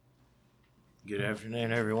Good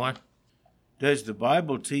afternoon, everyone. Does the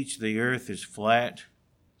Bible teach the earth is flat?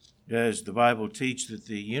 Does the Bible teach that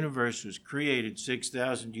the universe was created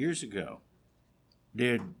 6,000 years ago?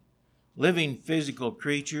 Did living physical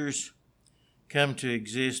creatures come to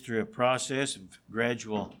exist through a process of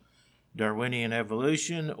gradual Darwinian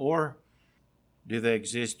evolution, or do they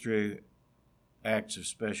exist through acts of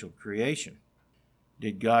special creation?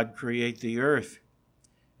 Did God create the earth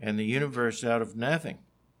and the universe out of nothing?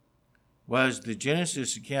 Was the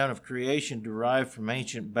Genesis account of creation derived from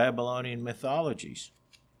ancient Babylonian mythologies?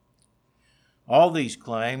 All these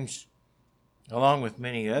claims, along with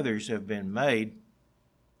many others, have been made.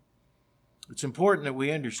 It's important that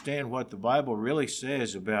we understand what the Bible really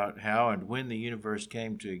says about how and when the universe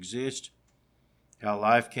came to exist, how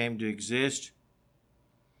life came to exist,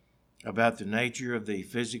 about the nature of the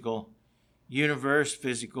physical universe,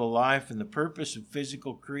 physical life, and the purpose of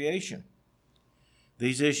physical creation.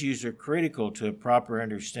 These issues are critical to a proper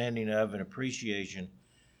understanding of and appreciation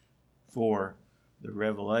for the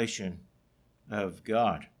revelation of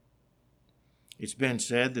God. It's been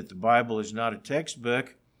said that the Bible is not a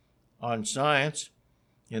textbook on science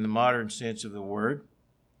in the modern sense of the word.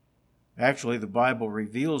 Actually, the Bible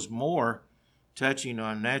reveals more touching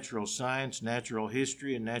on natural science, natural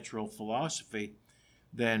history, and natural philosophy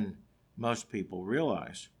than most people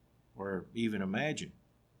realize or even imagine.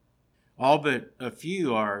 All but a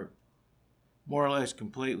few are more or less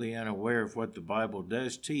completely unaware of what the Bible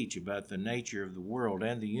does teach about the nature of the world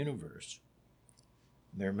and the universe.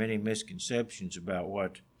 There are many misconceptions about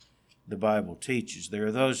what the Bible teaches. There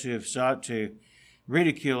are those who have sought to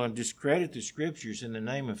ridicule and discredit the Scriptures in the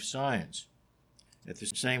name of science. At the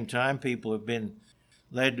same time, people have been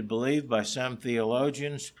led to believe by some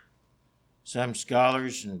theologians, some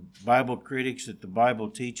scholars, and Bible critics that the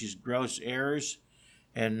Bible teaches gross errors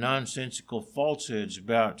and nonsensical falsehoods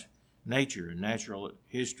about nature and natural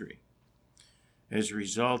history. As a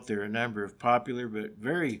result, there are a number of popular but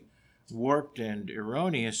very warped and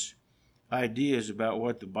erroneous ideas about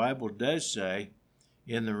what the Bible does say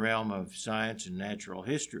in the realm of science and natural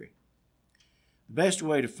history. The best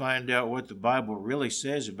way to find out what the Bible really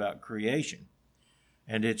says about creation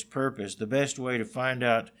and its purpose, the best way to find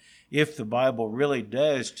out if the Bible really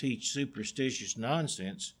does teach superstitious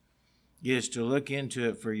nonsense, is to look into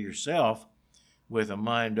it for yourself with a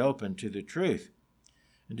mind open to the truth.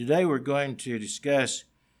 And today we're going to discuss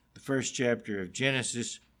the first chapter of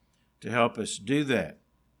Genesis to help us do that.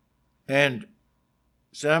 And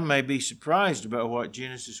some may be surprised about what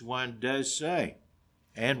Genesis 1 does say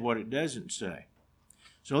and what it doesn't say.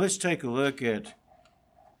 So let's take a look at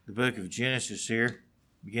the book of Genesis here,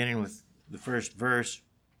 beginning with the first verse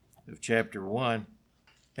of chapter 1.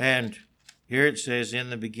 And here it says,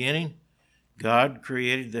 "In the beginning, God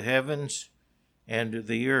created the heavens and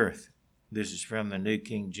the earth." This is from the New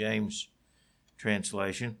King James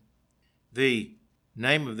translation. The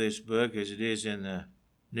name of this book, as it is in the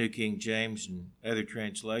New King James and other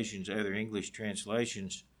translations, other English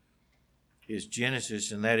translations, is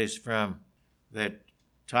Genesis, and that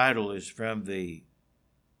title is from the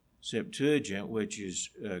Septuagint, which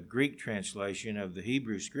is a Greek translation of the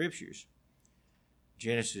Hebrew Scriptures.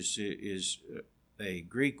 Genesis is a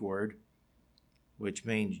Greek word which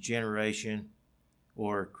means generation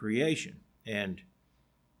or creation. And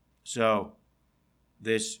so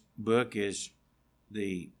this book is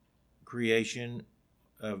the creation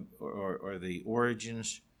of, or the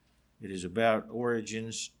origins. It is about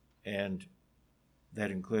origins, and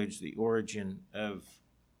that includes the origin of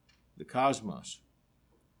the cosmos,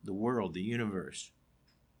 the world, the universe.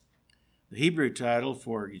 The Hebrew title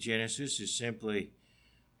for Genesis is simply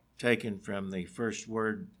taken from the first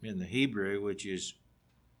word in the Hebrew, which is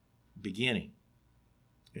beginning.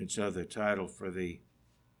 And so the title for the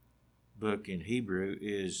book in Hebrew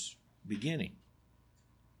is Beginning.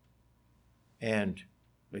 And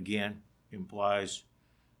again, implies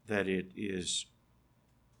that it is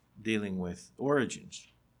dealing with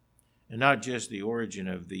origins. And not just the origin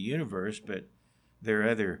of the universe, but there are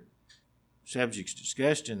other subjects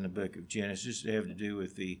discussed in the book of Genesis that have to do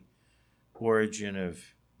with the origin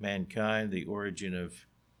of mankind, the origin of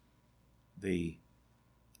the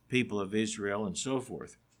people of Israel, and so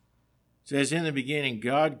forth. It says, "In the beginning,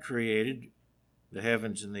 God created the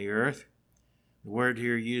heavens and the earth." The word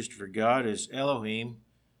here used for God is Elohim,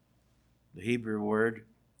 the Hebrew word,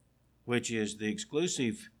 which is the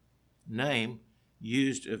exclusive name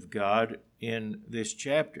used of God in this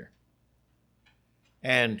chapter.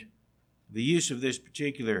 And the use of this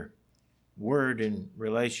particular word in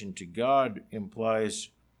relation to God implies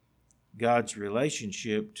God's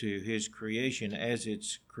relationship to his creation as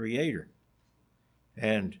its creator.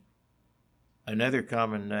 And Another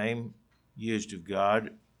common name used of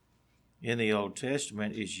God in the Old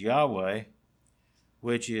Testament is Yahweh,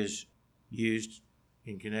 which is used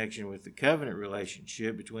in connection with the covenant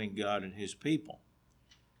relationship between God and his people.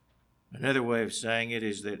 Another way of saying it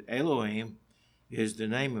is that Elohim is the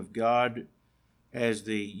name of God as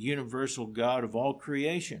the universal God of all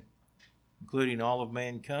creation, including all of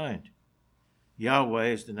mankind.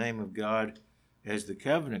 Yahweh is the name of God as the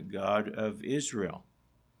covenant God of Israel.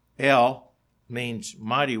 El means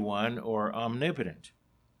mighty one or omnipotent,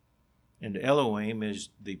 and Elohim is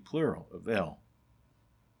the plural of El.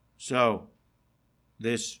 So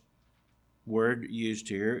this word used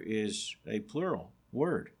here is a plural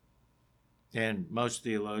word, and most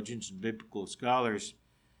theologians and biblical scholars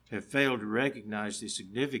have failed to recognize the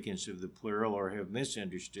significance of the plural or have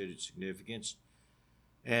misunderstood its significance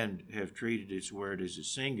and have treated its word as a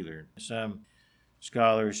singular. Some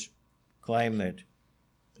scholars claim that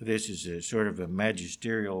this is a sort of a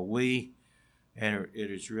magisterial we, and it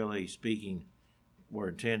is really speaking or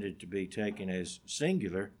intended to be taken as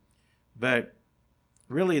singular, but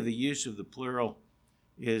really the use of the plural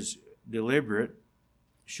is deliberate,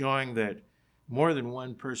 showing that more than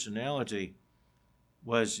one personality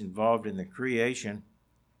was involved in the creation.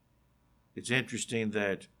 It's interesting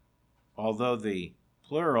that although the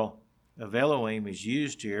plural of Elohim is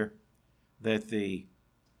used here, that the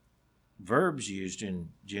verbs used in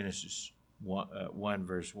Genesis 1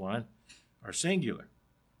 verse 1 are singular.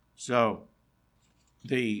 So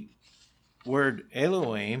the word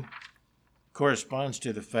Elohim corresponds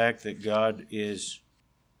to the fact that God is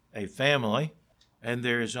a family, and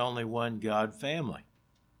there is only one God family.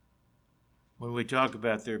 When we talk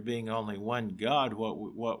about there being only one God,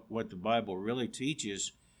 what the Bible really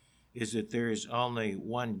teaches is that there is only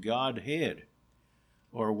one Godhead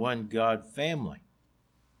or one God family.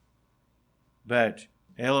 But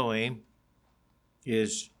Elohim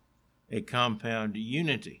is a compound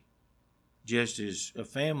unity, just as a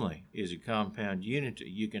family is a compound unity.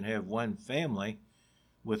 You can have one family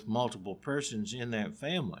with multiple persons in that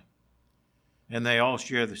family, and they all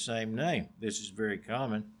share the same name. This is very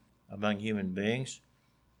common among human beings.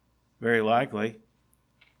 Very likely,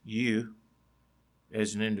 you,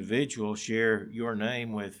 as an individual, share your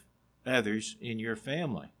name with others in your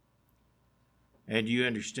family. And you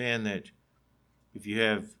understand that if you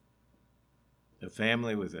have a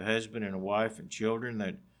family with a husband and a wife and children,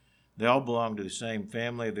 that they all belong to the same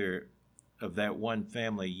family. They're of that one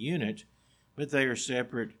family unit, but they are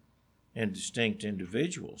separate and distinct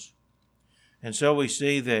individuals. And so we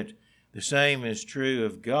see that the same is true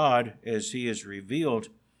of God as he is revealed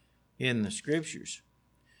in the Scriptures.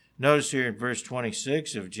 Notice here in verse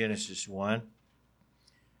 26 of Genesis 1,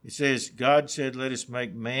 it says, God said, let us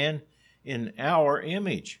make man in our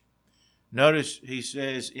image. Notice he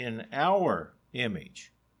says, in our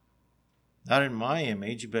image. Not in my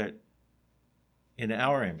image, but in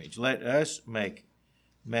our image. Let us make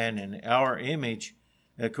man in our image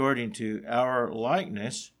according to our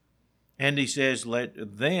likeness. And he says, let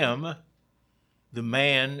them, the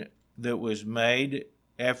man that was made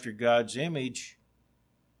after God's image,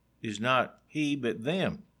 is not he, but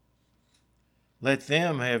them. Let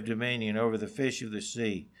them have dominion over the fish of the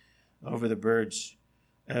sea, over the birds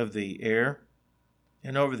of the air,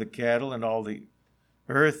 and over the cattle and all the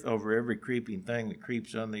earth, over every creeping thing that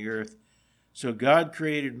creeps on the earth. So God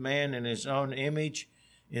created man in his own image.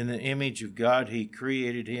 In the image of God he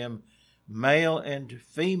created him. Male and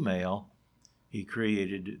female he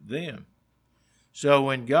created them. So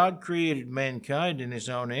when God created mankind in his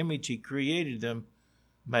own image, he created them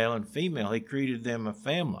male and female. He created them a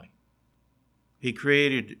family. He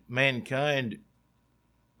created mankind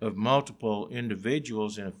of multiple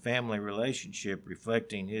individuals in a family relationship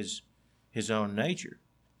reflecting his own nature.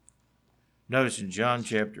 Notice in John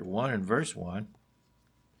chapter 1 and verse 1,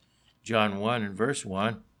 John 1 and verse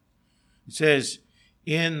 1, it says,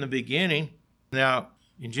 in the beginning. Now,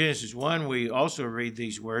 in Genesis 1, we also read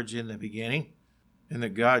these words, in the beginning, and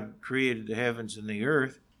that God created the heavens and the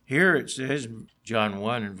earth. Here it says, John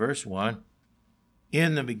 1 and verse 1,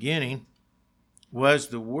 in the beginning was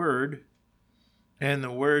the Word, and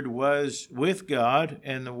the Word was with God,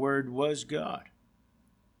 and the Word was God.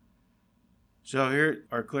 So here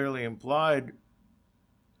are clearly implied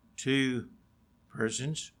two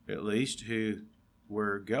persons, at least, who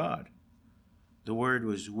were God. The Word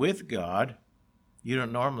was with God. You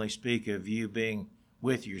don't normally speak of you being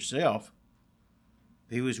with yourself.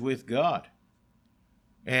 He was with God.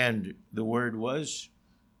 And the Word was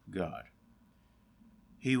God.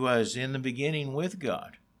 He was in the beginning with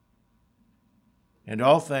God. And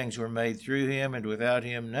all things were made through him, and without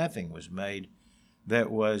him nothing was made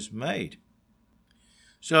that was made.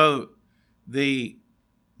 So the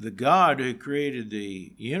God who created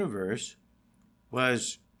the universe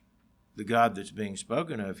was the God that's being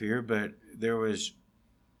spoken of here, but there was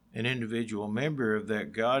an individual member of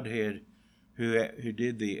that Godhead who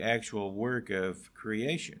did the actual work of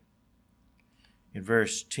creation. In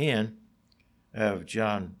verse 10 of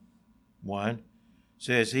John 1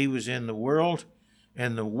 says, he was in the world,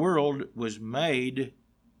 and the world was made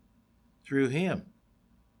through him.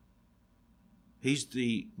 He's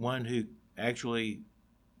the one who actually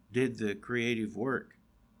did the creative work,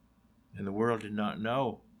 and the world did not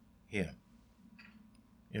know him.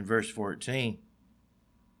 In verse 14,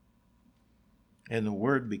 and the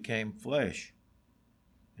Word became flesh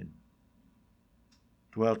and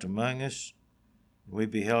dwelt among us. We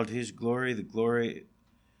beheld his glory, the glory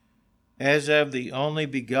as of the only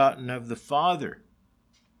begotten of the Father.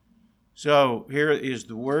 So here is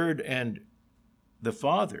the Word and the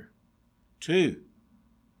Father, two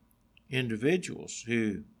individuals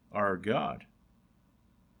who are God.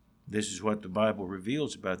 This is what the Bible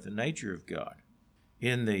reveals about the nature of God.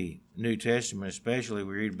 In the New Testament especially,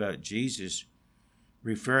 we read about Jesus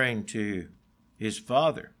referring to his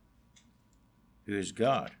Father, who is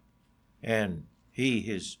God. And he,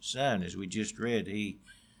 his Son, as we just read, he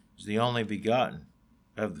is the only begotten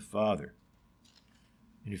of the Father.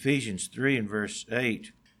 In Ephesians 3 and verse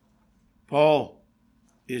 8, Paul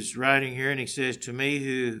is writing here and he says, to me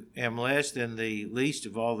who am less than the least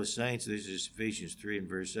of all the saints, this is Ephesians 3 and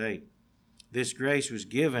verse 8, this grace was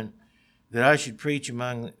given that I should preach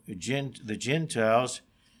among the Gentiles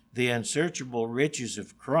the unsearchable riches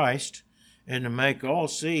of Christ, and to make all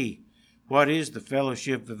see what is the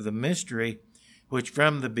fellowship of the mystery, which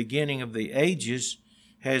from the beginning of the ages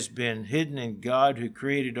has been hidden in God, who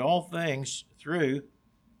created all things through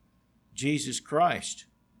Jesus Christ.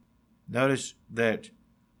 Notice that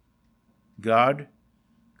God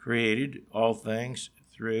created all things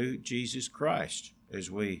through Jesus Christ,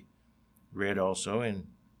 as we read also in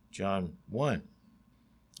John 1.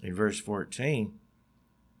 In verse 14,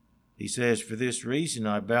 he says, for this reason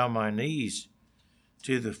I bow my knees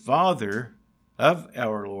to the Father of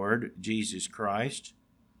our Lord Jesus Christ,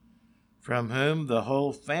 from whom the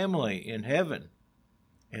whole family in heaven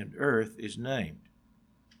and earth is named.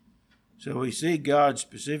 So we see God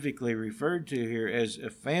specifically referred to here as a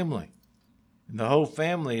family. And the whole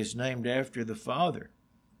family is named after the Father.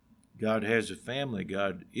 God has a family.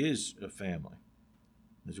 God is a family.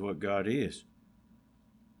 That's what God is.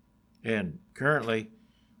 And currently,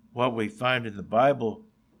 what we find in the Bible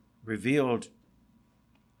revealed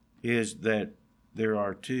is that there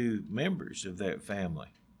are two members of that family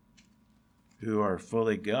who are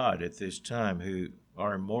fully God at this time, who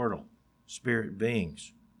are immortal spirit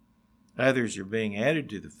beings. Others are being added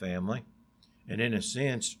to the family, and in a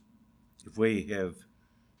sense, if we have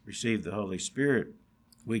received the Holy Spirit,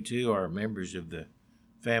 we too are members of the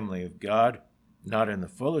family of God, not in the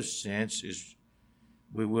fullest sense as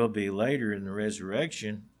we will be later in the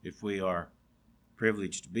resurrection, if we are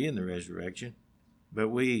privileged to be in the resurrection, but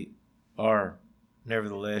we are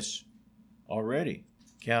nevertheless already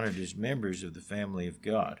counted as members of the family of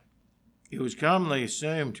God. It was commonly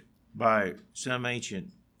assumed by some ancient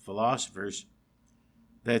philosophers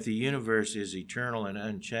that the universe is eternal and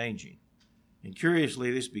unchanging. And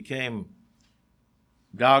curiously, this became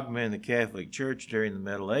dogma in the Catholic Church during the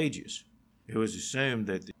Middle Ages. It was assumed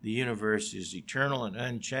that the universe is eternal and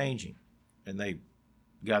unchanging, and they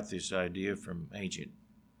got this idea from ancient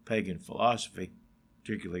pagan philosophy,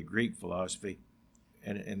 particularly Greek philosophy,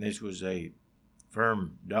 and this was a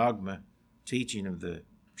firm dogma teaching of the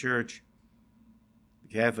Church,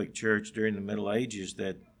 the Catholic Church during the Middle Ages,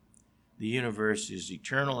 that the universe is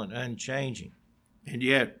eternal and unchanging. And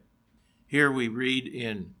yet, here we read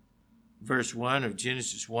in verse 1 of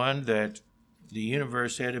Genesis 1 that the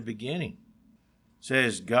universe had a beginning. It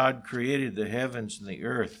says, God created the heavens and the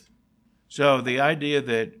earth. So the idea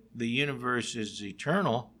that the universe is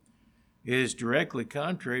eternal is directly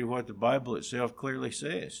contrary to what the Bible itself clearly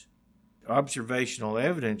says. Observational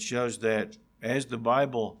evidence shows that as the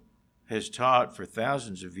Bible has taught for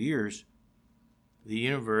thousands of years, the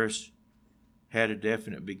universe had a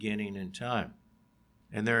definite beginning in time.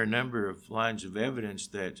 And there are a number of lines of evidence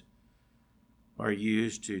that are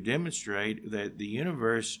used to demonstrate that the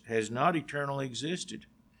universe has not eternally existed.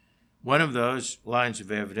 One of those lines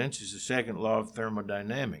of evidence is the second law of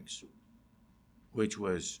thermodynamics, which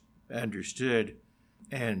was understood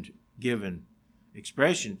and given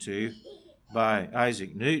expression to by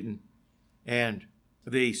Isaac Newton. And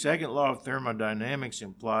the second law of thermodynamics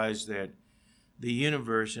implies that the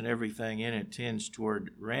universe and everything in it tends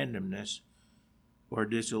toward randomness or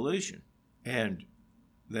dissolution. And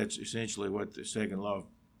That's essentially what the second law of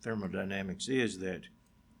thermodynamics is, that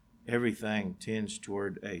everything tends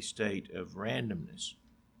toward a state of randomness.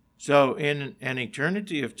 So in an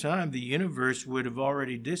eternity of time, the universe would have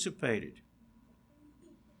already dissipated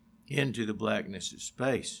into the blackness of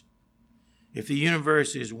space. If the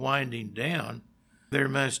universe is winding down, there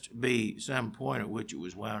must be some point at which it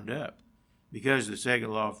was wound up, because the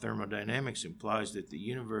second law of thermodynamics implies that the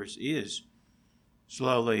universe is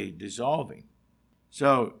slowly dissolving.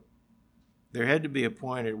 So there had to be a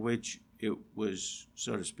point at which it was,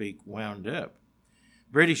 so to speak, wound up.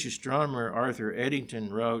 British astronomer Arthur Eddington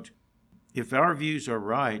wrote, "If our views are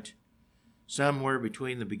right, somewhere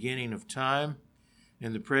between the beginning of time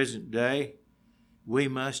and the present day, we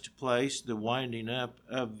must place the winding up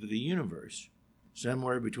of the universe.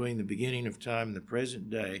 Somewhere between the beginning of time and the present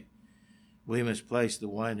day, we must place the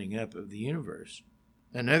winding up of the universe."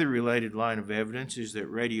 Another related line of evidence is that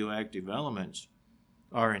radioactive elements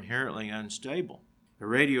are inherently unstable. A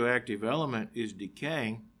radioactive element is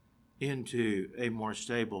decaying into a more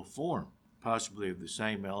stable form, possibly of the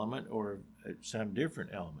same element or some different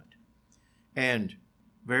element. And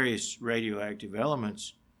various radioactive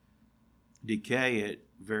elements decay at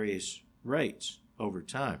various rates over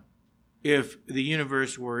time. If the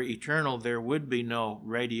universe were eternal, there would be no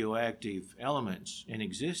radioactive elements in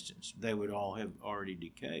existence. They would all have already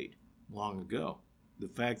decayed long ago. The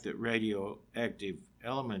fact that radioactive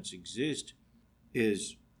elements exist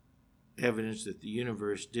is evidence that the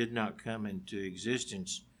universe did not come into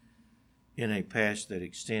existence in a past that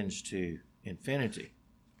extends to infinity.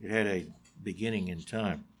 It had a beginning in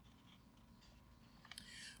time.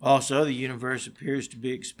 Also, the universe appears to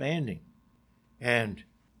be expanding. And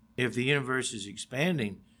if the universe is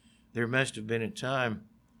expanding, there must have been a time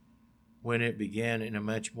when it began in a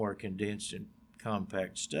much more condensed and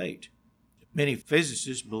compact state. Many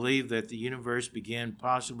physicists believe that the universe began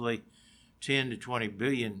possibly 10 to 20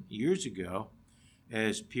 billion years ago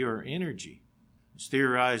as pure energy. It's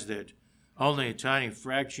theorized that only a tiny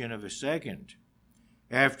fraction of a second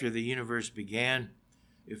after the universe began,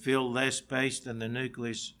 it filled less space than the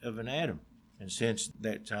nucleus of an atom, and since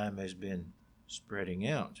that time has been spreading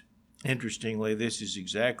out. Interestingly, this is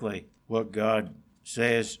exactly what God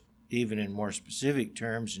says, even in more specific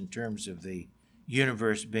terms, in terms of the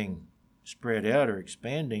universe being spread out or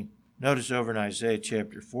expanding. Notice over in Isaiah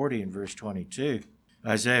chapter 40 and verse 22.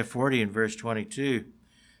 Isaiah 40 and verse 22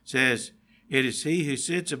 says, "It is he who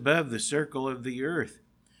sits above the circle of the earth,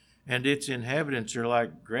 and its inhabitants are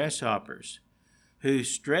like grasshoppers, who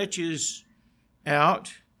stretches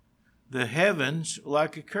out the heavens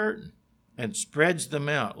like a curtain, and spreads them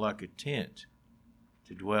out like a tent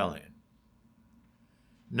to dwell in."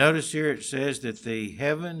 Notice here it says that the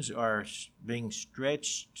heavens are being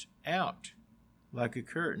stretched out like a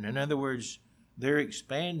curtain. In other words, they're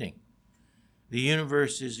expanding. The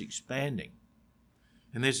universe is expanding.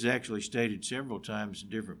 And this is actually stated several times in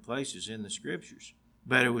different places in the scriptures.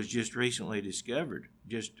 But it was just recently discovered,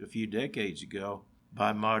 just a few decades ago,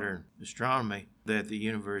 by modern astronomy, that the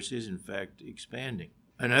universe is in fact expanding.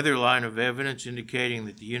 Another line of evidence indicating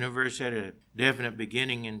that the universe had a definite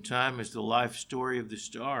beginning in time is the life story of the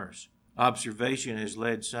stars. Observation has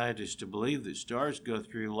led scientists to believe that stars go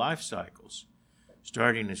through life cycles,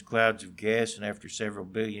 starting as clouds of gas and after several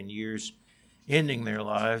billion years ending their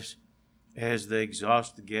lives as they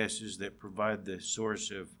exhaust the gases that provide the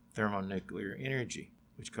source of thermonuclear energy,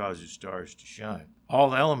 which causes stars to shine.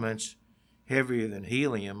 All elements heavier than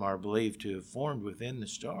helium are believed to have formed within the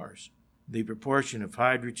stars. The proportion of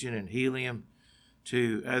hydrogen and helium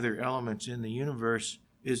to other elements in the universe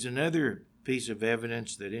is another piece of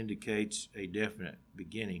evidence that indicates a definite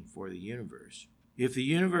beginning for the universe. If the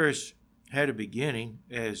universe had a beginning,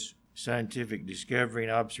 as scientific discovery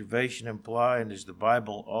and observation imply, and as the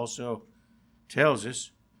Bible also tells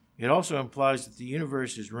us, it also implies that the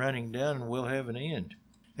universe is running down and will have an end.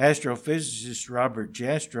 Astrophysicist Robert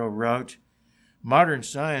Jastrow wrote, "Modern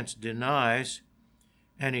science denies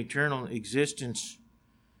an eternal existence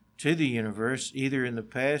to the universe, either in the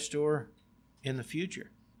past or in the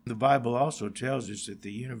future." The Bible also tells us that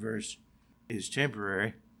the universe is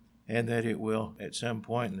temporary and that it will, at some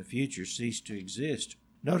point in the future, cease to exist.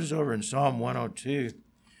 Notice over in Psalm 102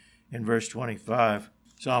 in verse 25,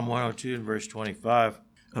 Psalm 102 and verse 25,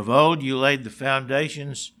 "Of old you laid the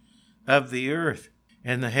foundations of the earth,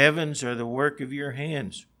 and the heavens are the work of your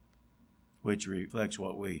hands," which reflects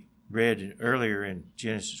what we read earlier in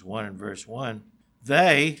Genesis 1 and verse 1.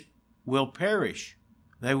 "They will perish."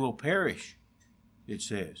 They will perish, it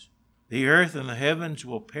says. The earth and the heavens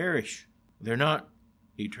will perish. They're not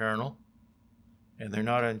eternal, and they're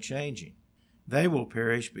not unchanging. They will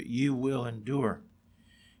perish, but you will endure.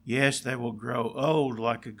 Yes, they will grow old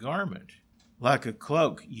like a garment. Like a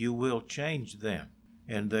cloak, you will change them,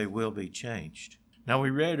 and they will be changed. Now,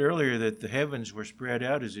 we read earlier that the heavens were spread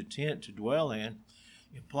out as a tent to dwell in,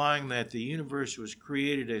 implying that the universe was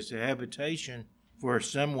created as a habitation for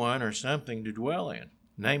someone or something to dwell in,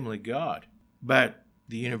 namely God. But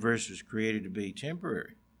the universe was created to be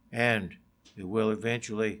temporary, and it will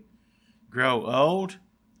eventually grow old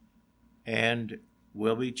and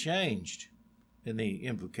will be changed. And the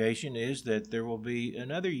implication is that there will be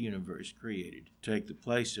another universe created to take the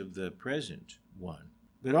place of the present one.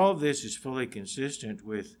 But all of this is fully consistent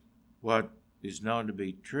with what is known to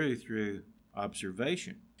be true through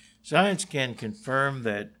observation. Science can confirm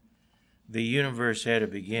that the universe had a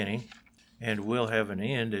beginning and will have an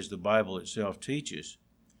end, as the Bible itself teaches,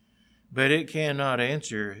 but it cannot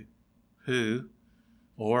answer who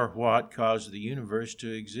or what caused the universe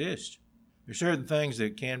to exist. There are certain things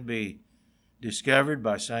that can be discovered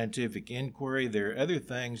by scientific inquiry. There are other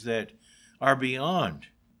things that are beyond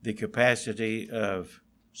the capacity of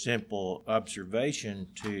simple observation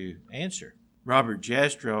to answer. Robert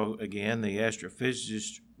Jastrow, again, the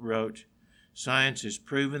astrophysicist, wrote, "Science has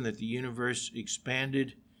proven that the universe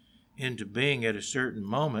expanded into being at a certain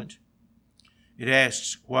moment. It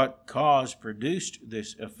asks what cause produced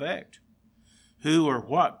this effect. Who or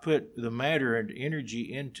what put the matter and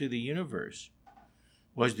energy into the universe?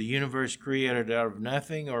 Was the universe created out of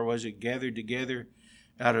nothing, or was it gathered together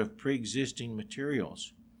out of pre-existing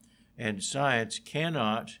materials?" And science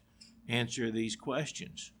cannot answer these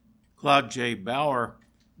questions. Claude J. Bauer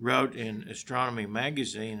wrote in Astronomy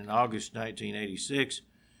Magazine in August 1986,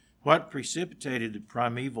 "What precipitated the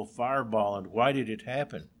primeval fireball, and why did it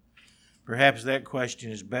happen? Perhaps that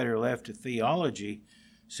question is better left to theology,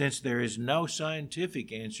 since there is no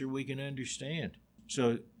scientific answer we can understand."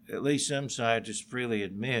 So at least some scientists freely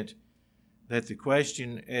admit that the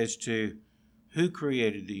question as to who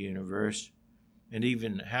created the universe and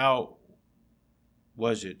even how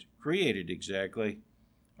was it created exactly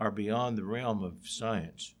are beyond the realm of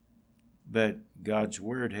science. But God's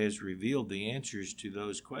Word has revealed the answers to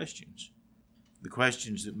those questions, the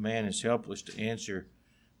questions that man is helpless to answer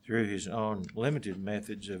through his own limited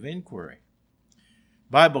methods of inquiry.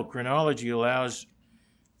 Bible chronology allows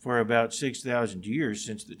for about 6,000 years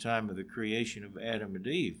since the time of the creation of Adam and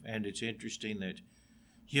Eve, and it's interesting that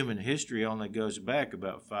human history only goes back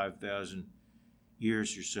about 5,000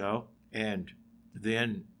 years or so, and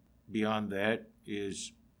then beyond that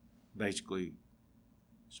is basically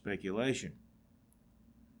speculation.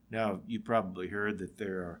 Now, you probably heard that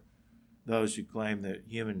there are those who claim that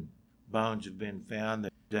human bones have been found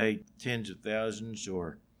that date tens of thousands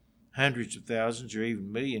or hundreds of thousands or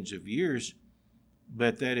even millions of years,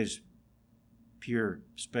 but that is pure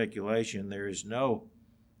speculation. There is no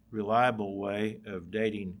reliable way of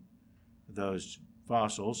dating those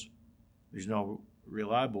fossils. There's no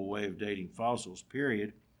reliable way of dating fossils,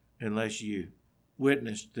 period, unless you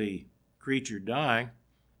witnessed the creature dying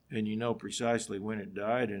and you know precisely when it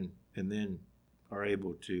died and then are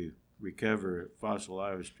able to recover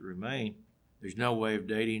fossilized remain. There's no way of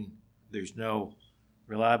dating, there's no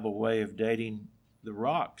reliable way of dating the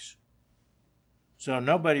rocks. So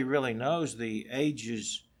nobody really knows the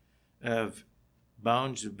ages of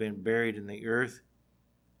bones that have been buried in the earth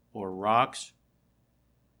or rocks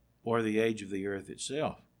or the age of the earth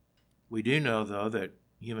itself. We do know, though, that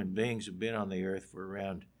human beings have been on the earth for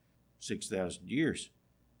around 6,000 years.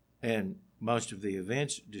 And most of the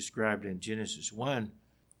events described in Genesis 1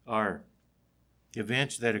 are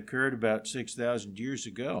events that occurred about 6,000 years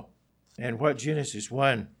ago. And what Genesis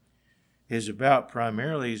 1 is about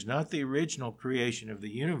primarily is not the original creation of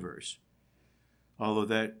the universe, although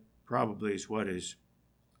that probably is what is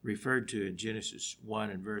referred to in Genesis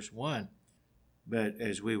 1 and verse 1. But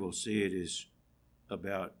as we will see, it is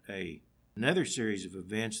about another series of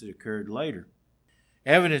events that occurred later.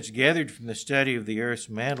 Evidence gathered from the study of the Earth's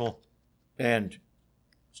mantle and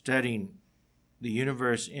studying the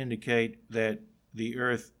universe indicate that the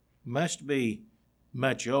Earth must be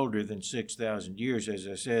much older than 6,000 years. As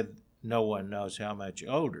I said, no one knows how much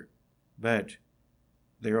older, but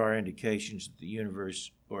there are indications that the universe,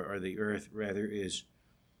 or the Earth rather, is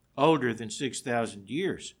older than 6,000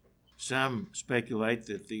 years. Some speculate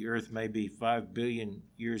that the Earth may be 5 billion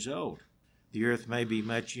years old. The Earth may be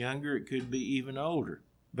much younger, it could be even older,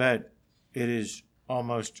 but it is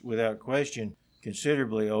almost without question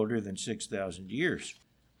considerably older than 6,000 years.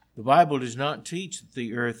 The Bible does not teach that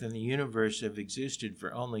the Earth and the universe have existed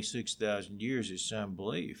for only 6,000 years, as some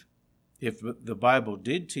believe. If the Bible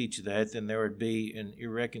did teach that, then there would be an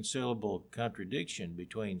irreconcilable contradiction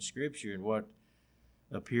between Scripture and what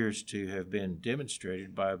appears to have been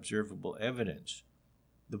demonstrated by observable evidence.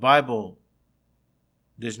 The Bible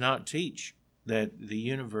does not teach that the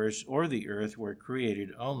universe or the earth were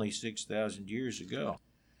created only 6,000 years ago.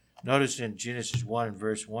 Notice in Genesis 1 and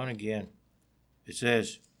verse 1 again, it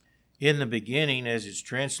says, in the beginning, as it's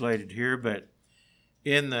translated here, but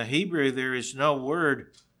in the Hebrew there is no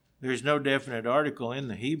word, there's no definite article in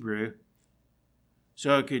the Hebrew,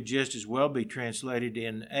 so it could just as well be translated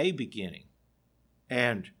in a beginning.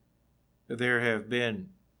 And there have been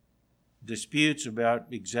disputes about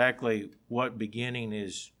exactly what beginning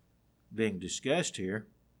is being discussed here.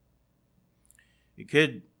 It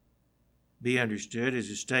could be understood as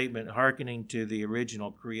a statement hearkening to the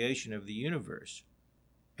original creation of the universe.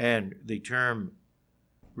 And the term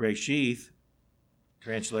Reshith,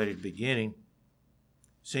 translated beginning,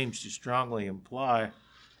 seems to strongly imply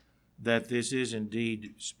that this is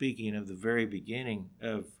indeed speaking of the very beginning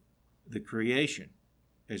of the creation,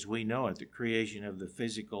 as we know it, the creation of the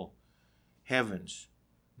physical heavens,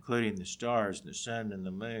 including the stars, the sun, and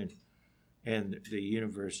the moon, and the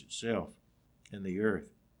universe itself, and the earth.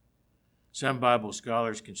 Some Bible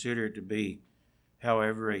scholars consider it to be,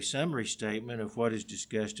 however, a summary statement of what is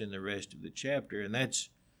discussed in the rest of the chapter, and that's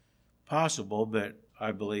possible, but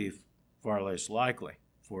I believe far less likely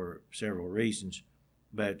for several reasons.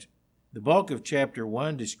 But the bulk of chapter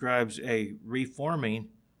 1 describes a reforming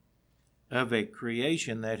of a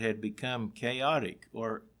creation that had become chaotic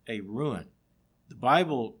or a ruin. The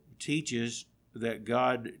Bible teaches that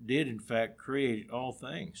God did in fact create all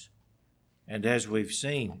things, and as we've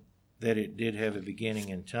seen, that it did have a beginning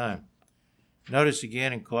in time. Notice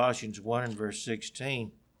again in Colossians 1 and verse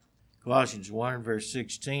 16. Colossians 1 and verse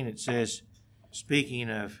 16, it says, speaking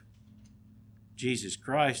of Jesus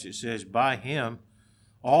Christ, it says, by him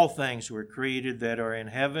all things were created that are in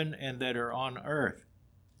heaven and that are on earth,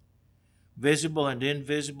 visible and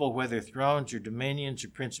invisible, whether thrones or dominions or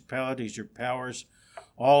principalities or powers,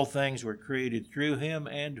 all things were created through him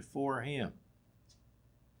and for him.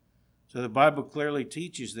 So the Bible clearly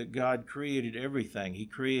teaches that God created everything. He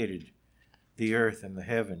created the earth and the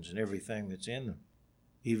heavens and everything that's in them,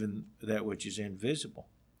 even that which is invisible.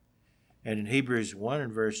 And in Hebrews 1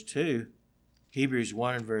 and verse 2,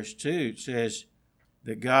 it says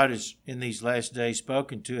that God has in these last days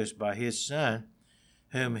spoken to us by his Son,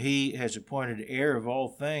 whom he has appointed heir of all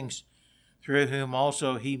things, through whom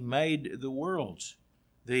also he made the worlds.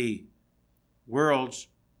 The worlds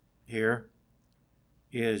here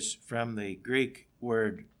is from the Greek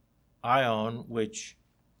word aion, which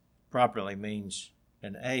properly means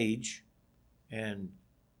an age, and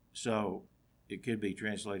so it could be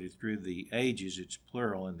translated through the ages. It's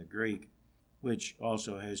plural in the Greek, which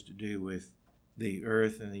also has to do with the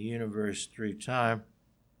earth and the universe through time.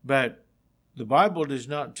 But the Bible does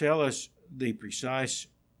not tell us the precise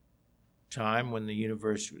time when the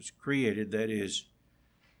universe was created, that is,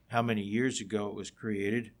 how many years ago it was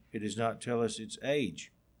created. It does not tell us its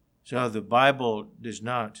age. So the Bible does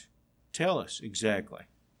not tell us exactly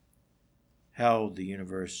how old the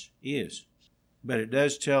universe is. But it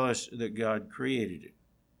does tell us that God created it.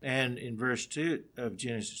 And in verse 2 of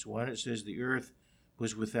Genesis 1, it says, the earth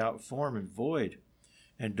was without form and void,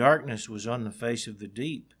 and darkness was on the face of the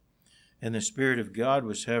deep, and the Spirit of God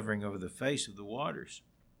was hovering over the face of the waters.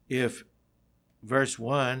 If verse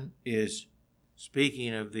 1 is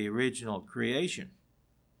speaking of the original creation,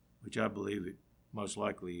 which I believe it most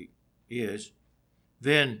likely is,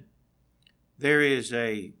 then there is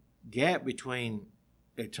a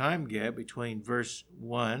time gap between verse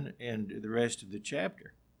 1 and the rest of the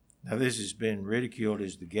chapter. Now, this has been ridiculed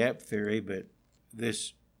as the gap theory, but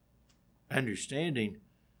this understanding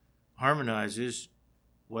harmonizes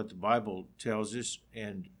what the Bible tells us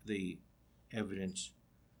and the evidence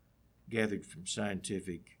gathered from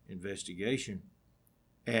scientific investigation,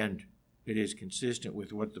 and it is consistent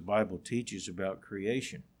with what the Bible teaches about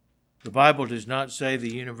creation. The Bible does not say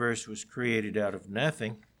the universe was created out of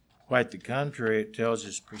nothing. Quite the contrary, it tells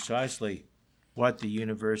us precisely what the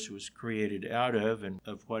universe was created out of and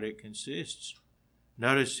of what it consists.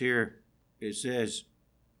 Notice here it says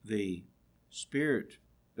the Spirit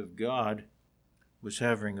of God was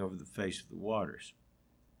hovering over the face of the waters.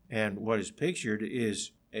 And what is pictured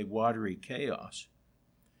is a watery chaos,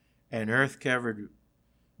 an earth covered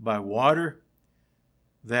by water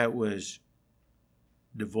that was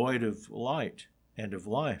devoid of light and of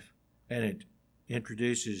life. And it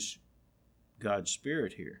introduces God's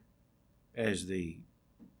Spirit here as the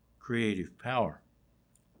creative power.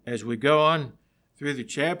 As we go on through the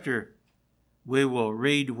chapter, we will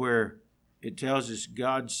read where it tells us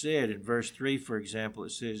God said. In verse 3, for example,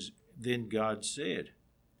 it says, then God said.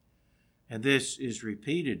 And this is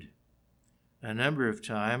repeated a number of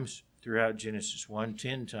times throughout Genesis 1,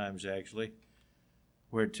 10 times actually,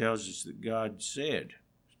 where it tells us that God said,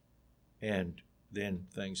 and then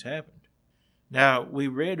things happened. Now, we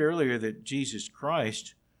read earlier that Jesus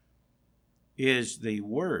Christ is the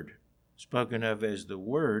Word, spoken of as the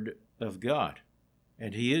Word of God,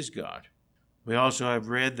 and He is God. We also have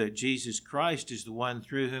read that Jesus Christ is the one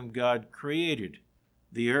through whom God created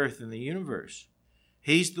the earth and the universe.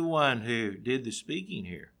 He's the one who did the speaking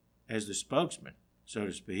here as the spokesman, so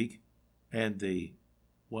to speak, and the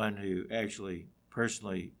one who actually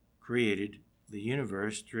personally created the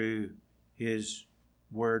universe through His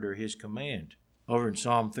word or His command. Over in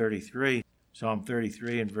Psalm 33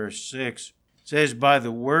 and verse 6 says, "By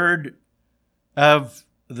the word of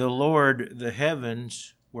the Lord the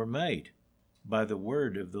heavens were made." By the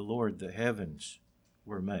word of the Lord the heavens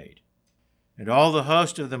were made, and all the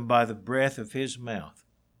host of them by the breath of His mouth.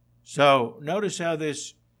 So notice how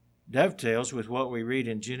this dovetails with what we read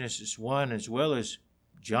in Genesis 1 as well as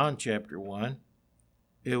John chapter 1.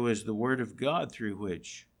 It was the word of God through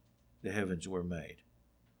which the heavens were made.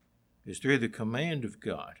 It's through the command of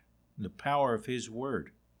God and the power of His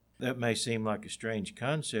word. That may seem like a strange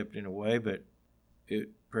concept in a way, but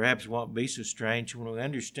it perhaps won't be so strange when we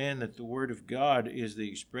understand that the Word of God is the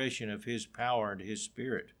expression of His power and His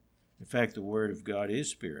Spirit. In fact, the Word of God is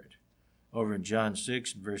Spirit. Over in John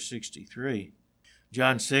 6 and verse 63.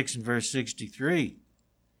 John 6 and verse 63,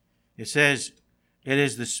 it says, "It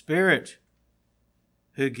is the Spirit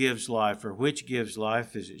who gives life," or which gives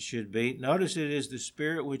life as it should be. Notice it is the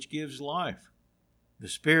Spirit which gives life. The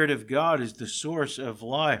Spirit of God is the source of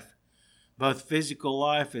life, both physical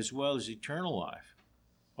life as well as eternal life,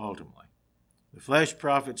 ultimately. The flesh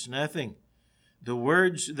profits nothing. "The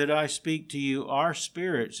words that I speak to you are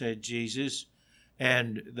spirit," said Jesus,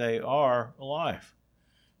 "and they are life."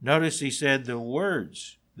 Notice He said, "The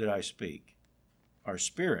words that I speak are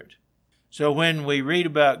spirit." So when we read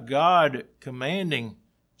about God commanding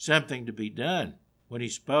something to be done, when He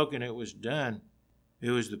spoke and it was done, it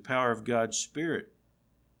was the power of God's Spirit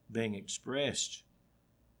being expressed.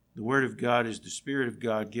 The Word of God is the Spirit of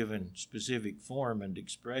God given specific form and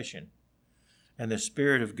expression. And the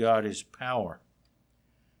Spirit of God is power.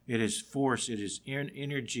 It is force. It is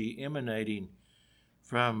energy emanating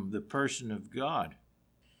from the person of God.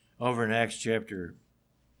 Over in Acts chapter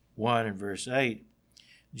 1 and verse 8,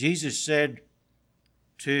 Jesus said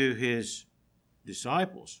to His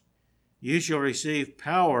disciples, "You shall receive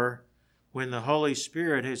power when the Holy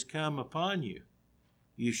Spirit has come upon you."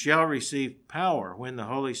 You shall receive power when the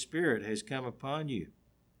Holy Spirit has come upon you.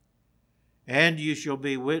 "And you shall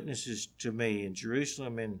be witnesses to me in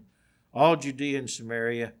Jerusalem, in all Judea and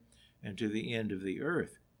Samaria, and to the end of the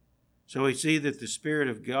earth." So we see that the Spirit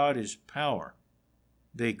of God is power.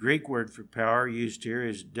 The Greek word for power used here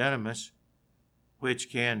is dynamis, which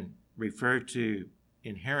can refer to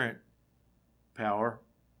inherent power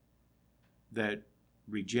that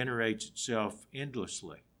regenerates itself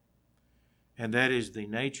endlessly. And that is the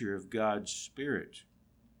nature of God's Spirit.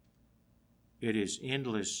 It is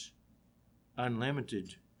endless,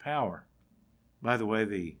 unlimited power. By the way,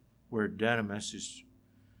 the word dynamis is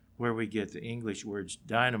where we get the English words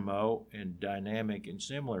dynamo and dynamic and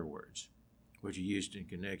similar words, which are used in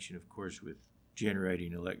connection, of course, with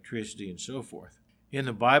generating electricity and so forth. In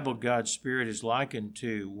the Bible, God's Spirit is likened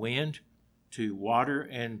to wind, to water,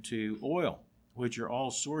 and to oil, which are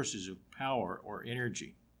all sources of power or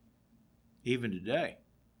energy. Even today,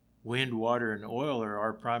 wind, water, and oil are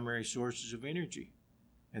our primary sources of energy.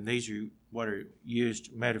 And these are what are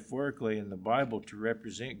used metaphorically in the Bible to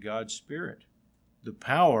represent God's Spirit. The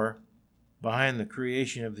power behind the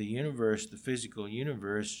creation of the universe, the physical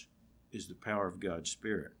universe, is the power of God's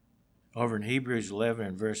Spirit. Over in Hebrews 11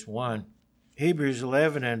 and verse 1, Hebrews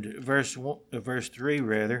 11 and verse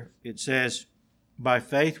 3, it says, "By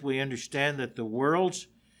faith we understand that the worlds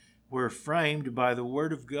were framed by the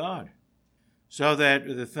word of God, so that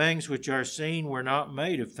the things which are seen were not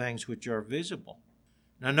made of things which are visible."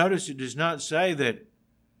 Now notice it does not say that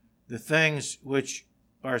the things which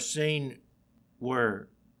are seen were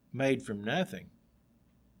made from nothing.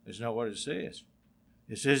 That's not what it says.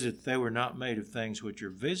 It says that they were not made of things which are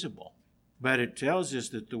visible. But it tells us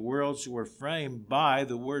that the worlds were framed by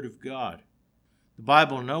the Word of God. The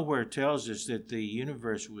Bible nowhere tells us that the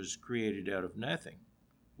universe was created out of nothing.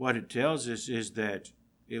 What it tells us is that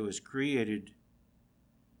it was created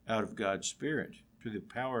out of God's Spirit, through the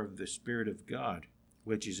power of the Spirit of God,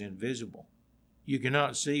 which is invisible. You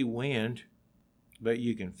cannot see wind, but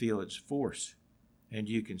you can feel its force, and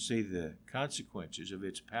you can see the consequences of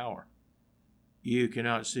its power. You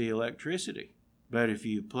cannot see electricity, but if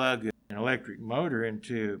you plug an electric motor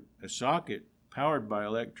into a socket powered by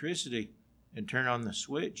electricity and turn on the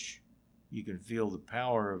switch, you can feel the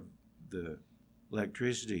power of the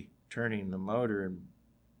electricity turning the motor and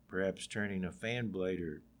perhaps turning a fan blade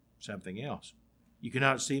or something else. You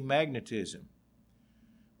cannot see magnetism.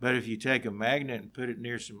 But if you take a magnet and put it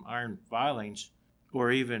near some iron filings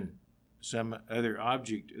or even some other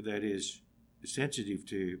object that is sensitive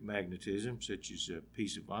to magnetism, such as a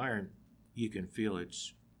piece of iron, you can feel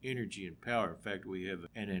its energy and power. In fact, we have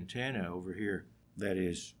an antenna over here that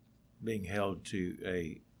is being held to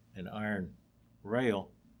an iron rail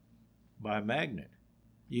by a magnet.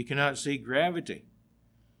 You cannot see gravity,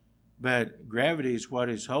 but gravity is what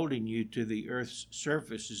is holding you to the Earth's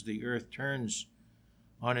surface as the Earth turns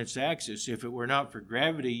on its axis. If it were not for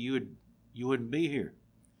gravity, you wouldn't be here.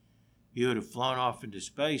 You would have flown off into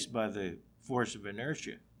space by the force of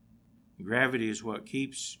inertia. Gravity is what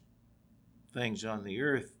keeps things on the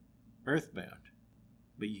earth earthbound,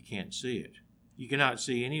 but you can't see it. You cannot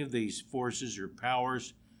see any of these forces or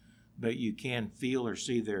powers, but you can feel or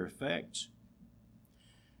see their effects.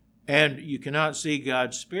 And you cannot see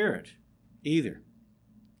God's Spirit either.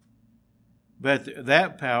 But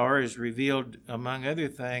that power is revealed, among other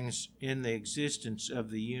things, in the existence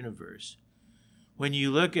of the universe. When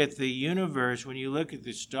you look at the universe, when you look at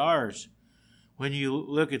the stars, when you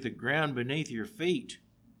look at the ground beneath your feet,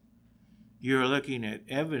 you're looking at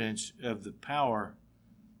evidence of the power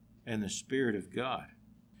and the Spirit of God.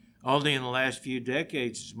 Only in the last few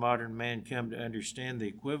decades has modern man come to understand the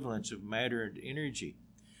equivalence of matter and energy,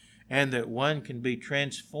 and that one can be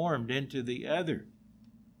transformed into the other.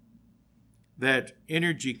 That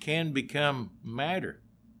energy can become matter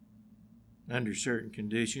under certain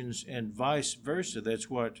conditions, and vice versa. That's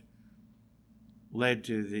what led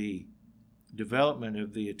to the development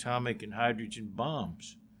of the atomic and hydrogen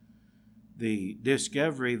bombs. The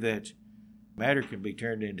discovery that matter can be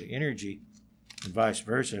turned into energy and vice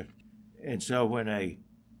versa. And so when a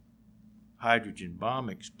hydrogen bomb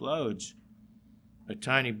explodes, a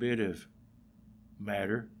tiny bit of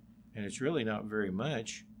matter, and it's really not very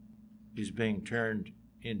much, is being turned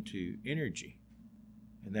into energy.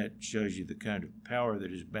 And that shows you the kind of power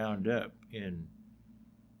that is bound up in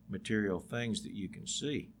material things that you can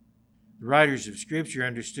see. The writers of Scripture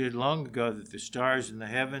understood long ago that the stars in the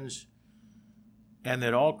heavens and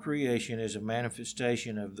that all creation is a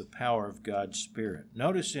manifestation of the power of God's Spirit.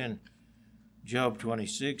 Notice in Job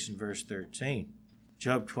 26 and verse 13.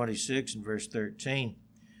 Job 26 and verse 13.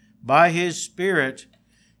 By his Spirit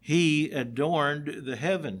he adorned the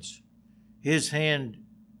heavens. His hand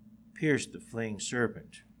pierced the fleeing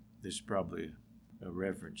serpent. This is probably a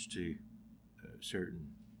reference to certain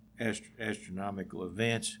astronomical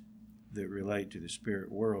events that relate to the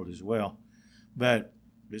spirit world as well. But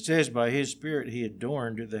it says by his Spirit he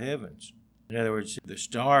adorned the heavens. In other words, the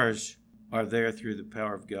stars are there through the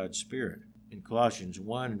power of God's Spirit. In Colossians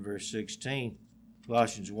 1 and verse 16,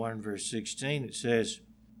 it says,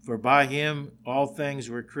 For by him all things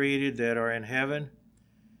were created that are in heaven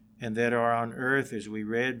and that are on earth, as we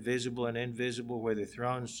read, visible and invisible, whether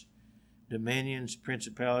thrones, dominions,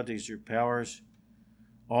 principalities, or powers.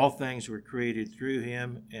 All things were created through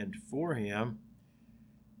him and for him.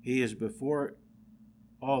 He is before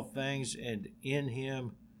all things, and in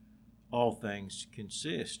him all things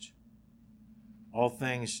consist. All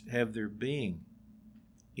things have their being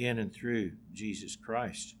in and through Jesus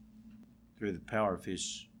Christ, through the power of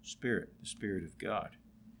his Spirit, the Spirit of God.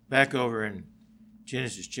 Back over in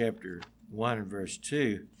Genesis chapter 1 and verse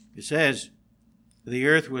 2, it says, The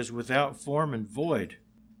earth was without form and void,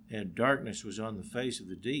 and darkness was on the face of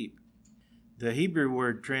the deep. The Hebrew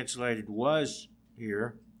word translated was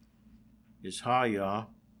here is hayah,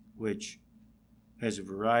 which has a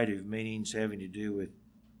variety of meanings having to do with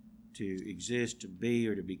to exist, to be,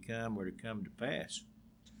 or to become, or to come to pass.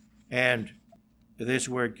 And this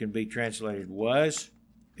word can be translated was.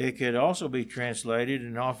 It could also be translated,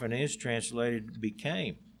 and often is translated,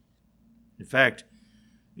 became. In fact,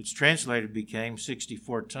 it's translated became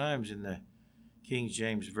 64 times in the King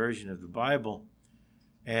James Version of the Bible,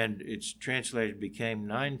 and it's translated became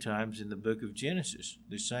 9 times in the book of Genesis,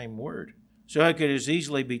 the same word. So it could as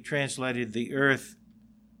easily be translated, the earth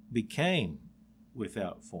became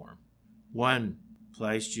without form. One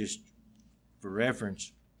place, just for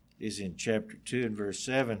reference, is in chapter 2 and verse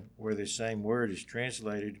 7, where the same word is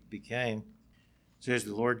translated, became. It says,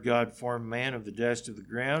 The Lord God formed man of the dust of the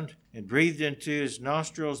ground and breathed into his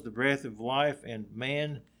nostrils the breath of life, and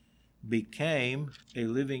man became a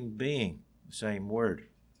living being. The same word,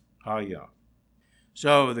 hayah.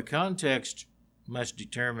 So the context must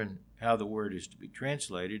determine how the word is to be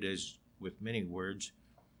translated, as with many words.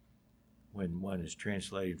 when one is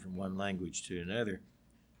translated from one language to another.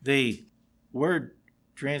 The word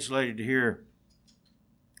translated here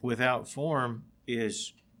without form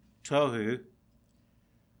is tohu,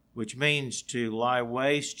 which means to lie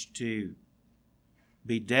waste, to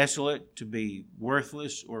be desolate, to be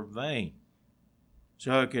worthless or vain.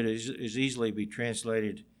 So it could as easily be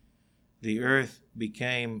translated, the earth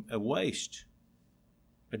became a waste,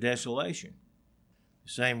 a desolation.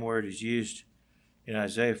 The same word is used in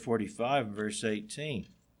Isaiah 45, verse 18.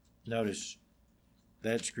 Notice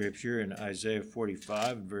that scripture in Isaiah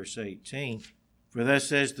 45, verse 18. For thus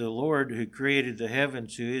says the Lord, who created the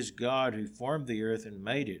heavens, who is God, who formed the earth and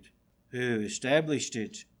made it, who established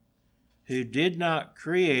it, who did not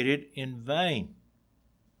create it in vain,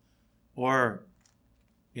 or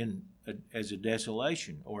as a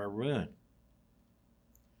desolation or a ruin,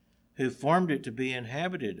 who formed it to be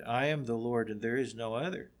inhabited. I am the Lord, and there is no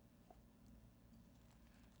other.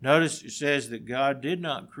 Notice it says that God did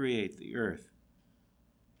not create the earth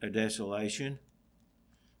a desolation,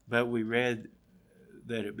 but we read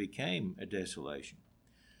that it became a desolation.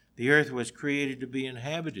 The earth was created to be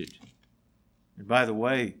inhabited. And by the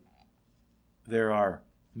way, there are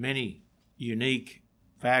many unique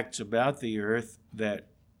facts about the earth that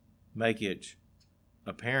make it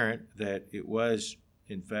apparent that it was,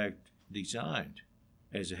 in fact, designed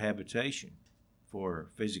as a habitation for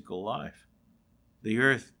physical life. The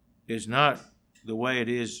earth is not the way it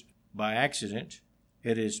is by accident.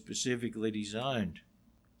 It is specifically designed.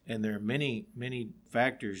 And there are many, many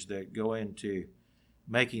factors that go into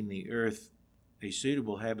making the earth a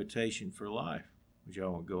suitable habitation for life, which I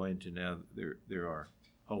won't go into now. There are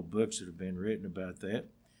whole books that have been written about that.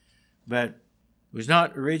 But it was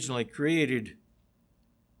not originally created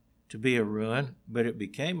to be a ruin, but it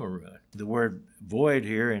became a ruin. The word void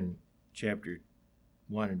here in chapter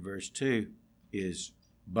 1 and verse 2 is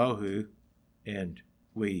bohu, and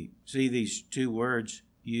we see these two words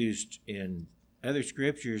used in other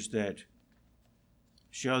scriptures that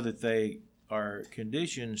show that they are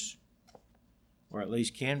conditions, or at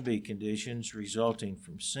least can be conditions, resulting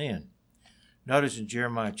from sin. Notice in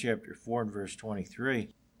Jeremiah chapter 4 and verse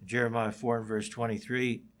 23, Jeremiah 4 and verse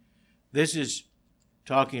 23, this is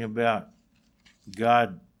talking about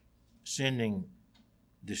God sending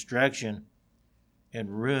destruction and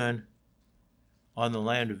ruin on the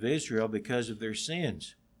land of Israel because of their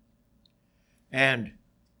sins. And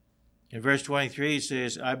in verse 23 it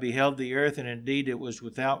says, I beheld the earth, and indeed it was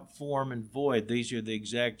without form and void. These are the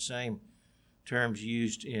exact same terms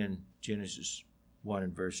used in Genesis 1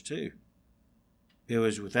 and verse 2. It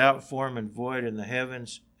was without form and void, and the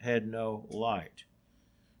heavens had no light.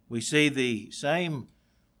 We see the same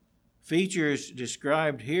features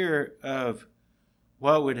described here of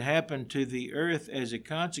what would happen to the earth as a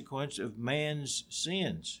consequence of man's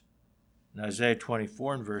sins. In Isaiah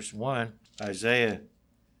 24 and verse 1, Isaiah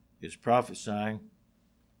is prophesying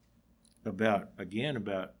about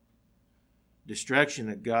destruction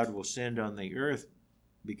that God will send on the earth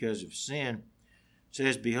because of sin. It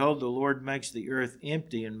says, behold, the Lord makes the earth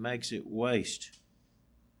empty and makes it waste,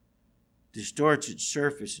 distorts its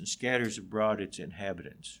surface and scatters abroad its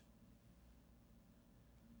inhabitants.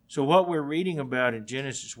 So what we're reading about in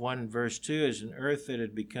Genesis 1 and verse 2 is an earth that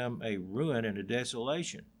had become a ruin and a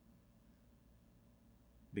desolation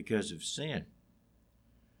because of sin.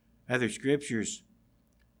 Other scriptures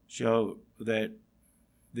show that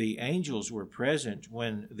the angels were present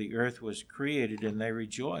when the earth was created, and they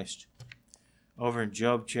rejoiced. Over in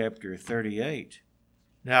Job chapter 38.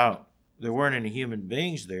 Now, there weren't any human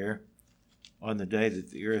beings there on the day that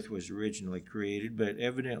the earth was originally created, but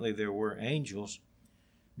evidently there were angels,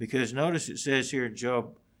 because notice it says here in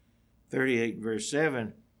Job 38 verse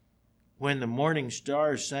 7, when the morning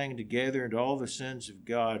stars sang together and all the sons of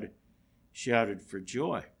God shouted for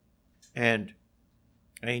joy. And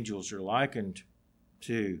angels are likened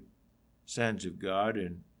to sons of God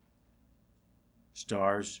and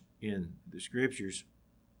stars in the scriptures,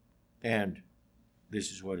 and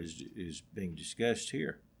this is what is being discussed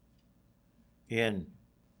here. In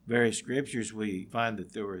various scriptures we find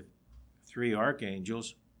that there were three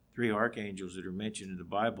archangels that are mentioned in the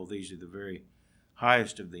Bible. These are the very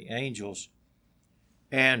highest of the angels,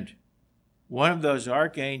 and one of those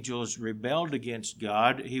archangels rebelled against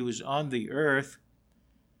God. He was on the earth,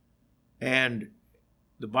 and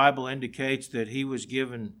the Bible indicates that he was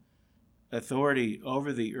given authority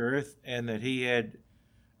over the earth and that he had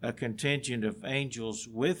a contingent of angels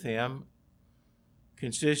with him,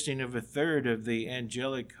 consisting of a third of the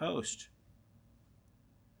angelic host.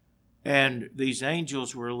 And these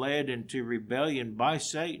angels were led into rebellion by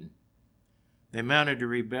Satan. They mounted a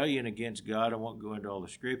rebellion against God. I won't go into all the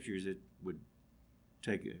scriptures would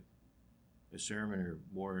take a sermon or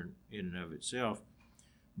more in and of itself.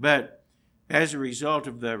 But as a result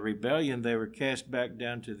of the rebellion, they were cast back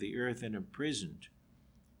down to the earth and imprisoned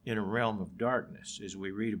in a realm of darkness, as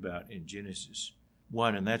we read about in Genesis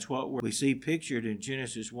 1. And that's what we see pictured in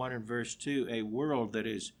Genesis 1 and verse 2, a world that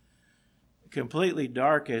is completely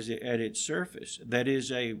dark at its surface, that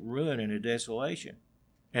is a ruin and a desolation,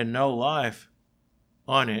 and no life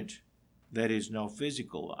on it, that is no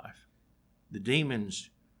physical life. The demons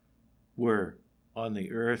were on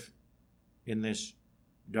the earth in this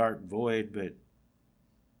dark void, but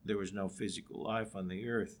there was no physical life on the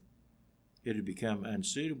earth. It had become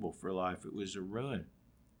unsuitable for life. It was a ruin.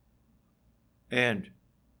 And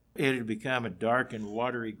it had become a dark and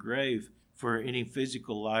watery grave for any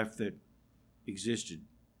physical life that existed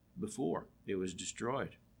before. It was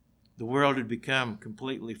destroyed. The world had become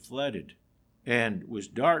completely flooded and was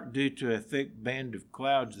dark due to a thick band of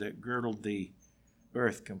clouds that girdled the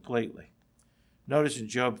earth completely. Notice in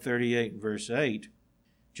Job 38 verse 8,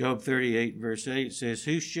 Job 38 verse 8 says,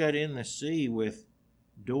 "Who shut in the sea with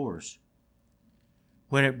doors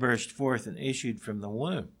when it burst forth and issued from the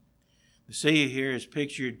womb?" The sea here is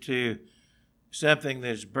pictured to something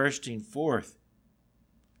that is bursting forth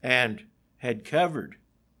and had covered,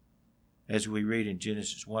 as we read in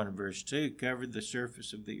Genesis 1 verse 2, covered the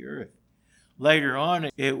surface of the earth. Later on,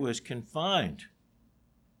 it was confined,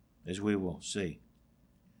 as we will see.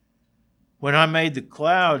 When I made the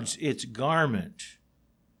clouds its garment.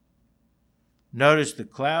 Notice the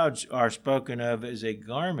clouds are spoken of as a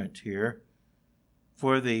garment here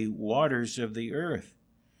for the waters of the earth,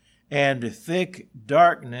 and thick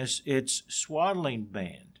darkness its swaddling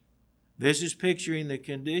band. This is picturing the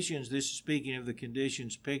conditions. This is speaking of the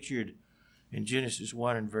conditions pictured in Genesis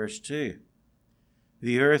 1 and verse 2.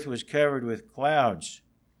 The earth was covered with clouds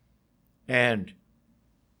and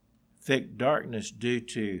thick darkness due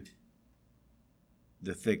to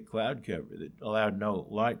the thick cloud cover that allowed no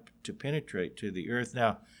light to penetrate to the earth.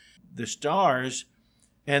 Now, the stars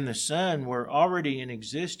and the sun were already in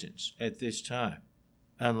existence at this time,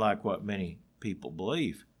 unlike what many people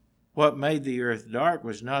believe. What made the earth dark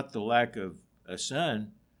was not the lack of a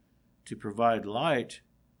sun to provide light.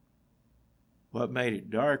 What made it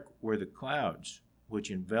dark were the clouds which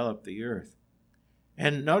enveloped the earth.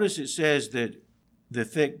 And notice it says that the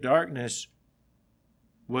thick darkness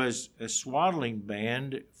was a swaddling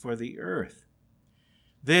band for the earth.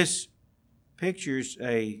 This pictures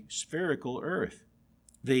a spherical earth.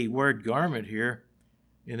 The word garment here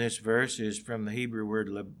in this verse is from the Hebrew word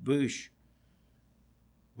labush,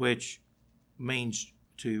 which means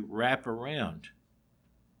to wrap around.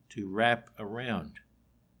 To wrap around.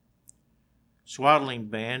 Swaddling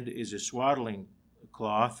band is a swaddling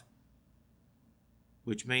cloth,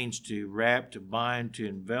 which means to wrap, to bind, to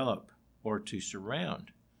envelop, or to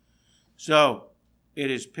surround. So it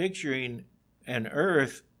is picturing an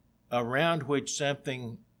earth around which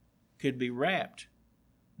something could be wrapped.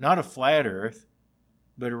 Not a flat earth,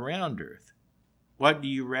 but a round earth. What do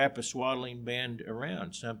you wrap a swaddling band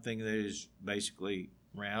around? Something that is basically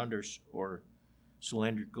round or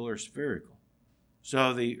cylindrical or spherical.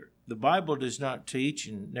 So the Bible does not teach,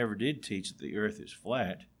 and never did teach, that the earth is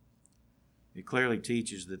flat. It clearly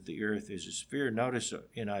teaches that the earth is a sphere. Notice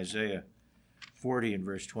in Isaiah 40 and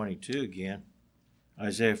verse 22 again.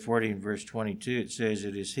 Isaiah 40 and verse 22, it says,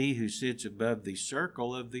 "It is he who sits above the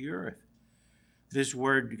circle of the earth." This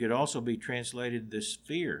word could also be translated the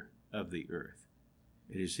sphere of the earth.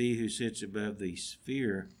 It is he who sits above the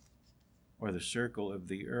sphere or the circle of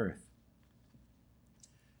the earth.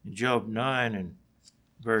 In Job 9 and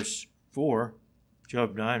verse 4,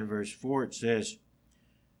 it says,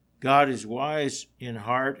 "God is wise in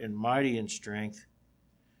heart and mighty in strength.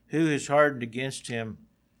 Who has hardened against him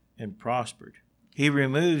and prospered? He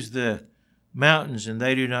removes the mountains, and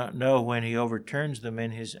they do not know, when he overturns them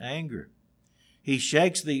in his anger. He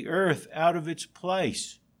shakes the earth out of its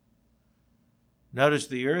place." Notice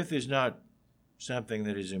the earth is not something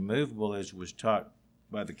that is immovable, as was taught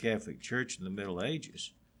by the Catholic Church in the Middle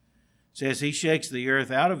Ages. It says he shakes the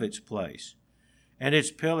earth out of its place, and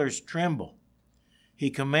its pillars tremble. He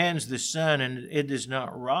commands the sun, and it does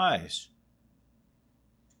not rise.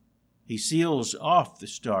 He seals off the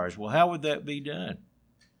stars. Well, how would that be done?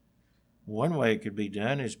 One way it could be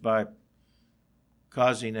done is by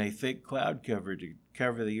causing a thick cloud cover to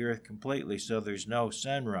cover the earth completely, so there's no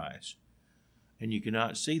sunrise and you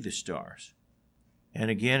cannot see the stars. And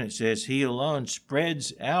again it says, he alone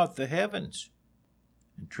spreads out the heavens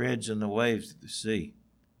and treads on the waves of the sea.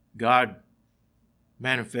 God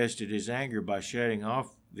manifested his anger by shutting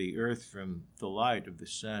off the earth from the light of the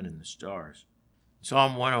sun and the stars.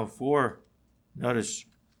 Psalm 104, notice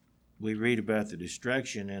we read about the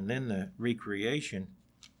destruction and then the recreation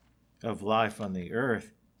of life on the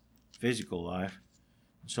earth, physical life.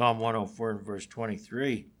 Psalm 104 and verse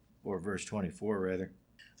 23, or verse 24 rather.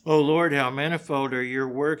 O Lord, how manifold are your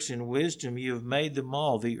works in wisdom. You have made them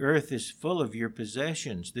all. The earth is full of your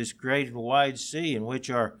possessions, this great and wide sea in which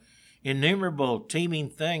are innumerable teeming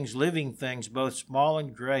things, living things, both small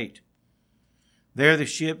and great. There the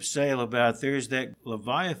ships sail about. There is that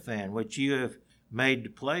Leviathan which you have made to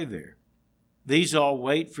play there. These all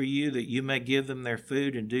wait for you, that you may give them their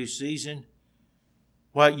food in due season.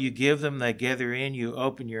 What you give them they gather in. You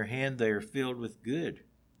open your hand, they are filled with good.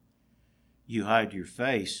 You hide your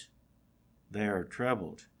face, they are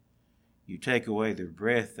troubled. You take away their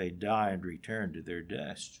breath, they die and return to their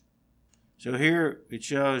dust. So here it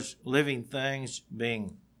shows living things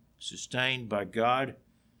being sustained by God,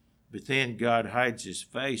 but then God hides his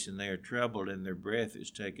face and they are troubled and their breath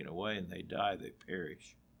is taken away and they die, they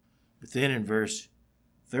perish. But then in verse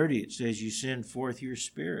 30 it says, you send forth your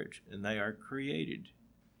spirit and they are created.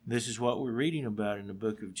 This is what we're reading about in the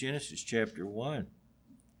book of Genesis chapter 1.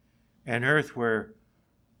 An earth where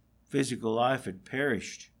physical life had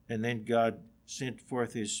perished, and then God sent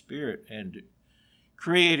forth his spirit and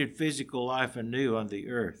created physical life anew on the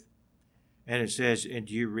earth. And it says, and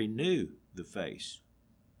you renew the face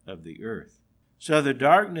of the earth. So the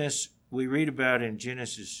darkness we read about in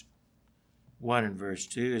Genesis 1 and verse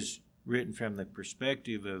 2 is written from the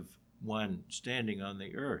perspective of one standing on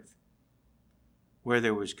the earth, where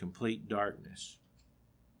there was complete darkness.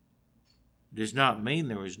 It does not mean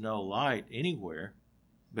there was no light anywhere,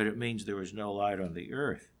 but it means there was no light on the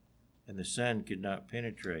earth, and the sun could not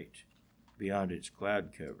penetrate beyond its cloud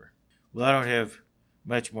cover. Well, I don't have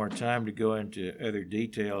much more time to go into other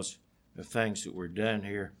details of things that were done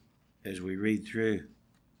here as we read through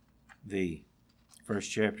the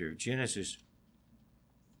first chapter of Genesis.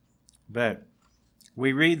 But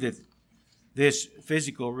we read that this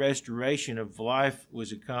physical restoration of life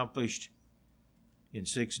was accomplished in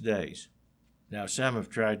 6 days. Now, some have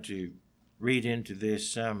tried to read into this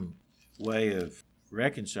some way of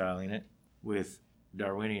reconciling it with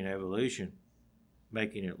Darwinian evolution,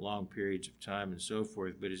 making it long periods of time and so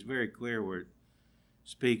forth, but it's very clear where it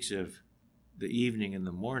speaks of the evening and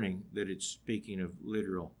the morning that it's speaking of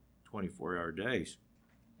literal 24-hour days.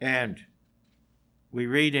 And we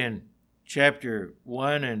read in chapter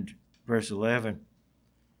 1 and verse 11,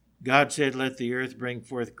 God said, let the earth bring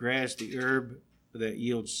forth grass, the herb that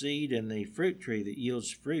yields seed, and the fruit tree that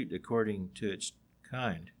yields fruit according to its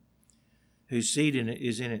kind, whose seed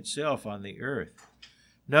is in itself on the earth.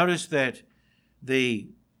 Notice that the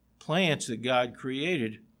plants that God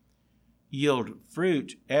created yield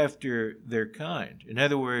fruit after their kind. In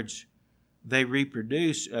other words, they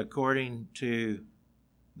reproduce according to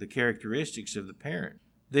the characteristics of the parent.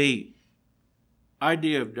 The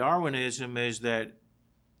idea of Darwinism is that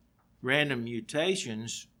random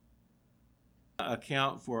mutations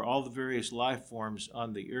account for all the various life forms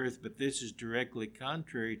on the earth, but this is directly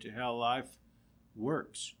contrary to how life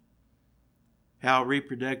works, how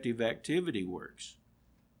reproductive activity works.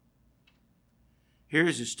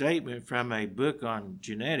 Here's a statement from a book on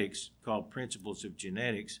genetics called Principles of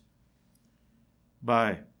Genetics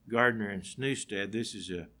by Gardner and Snewstead. This is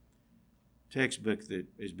a textbook that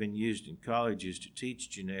has been used in colleges to teach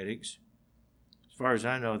genetics. As far as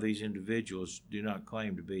I know, these individuals do not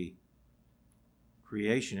claim to be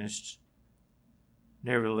creationists.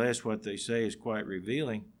 Nevertheless, what they say is quite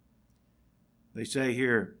revealing. They say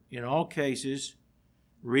here, in all cases,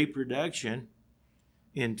 reproduction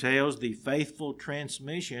entails the faithful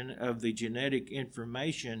transmission of the genetic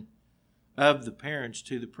information of the parents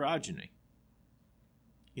to the progeny.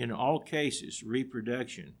 In all cases,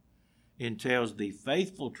 reproduction entails the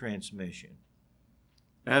faithful transmission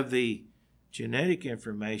of the genetic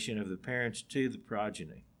information of the parents to the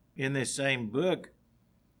progeny. In this same book,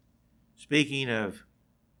 speaking of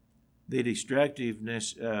the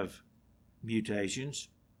destructiveness of mutations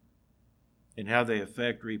and how they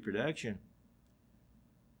affect reproduction,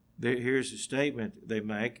 here's a statement they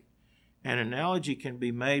make. An analogy can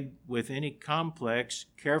be made with any complex,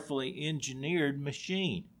 carefully engineered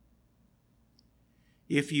machine.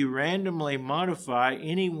 If you randomly modify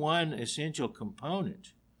any one essential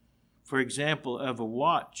component, for example, of a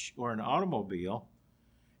watch or an automobile,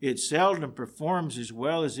 it seldom performs as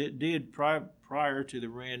well as it did prior to the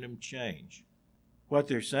random change. What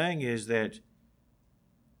they're saying is that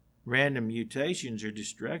random mutations are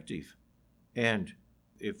destructive, and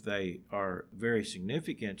if they are very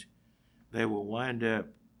significant, they will wind up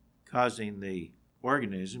causing the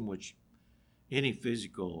organism, which any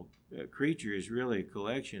physical creature is really a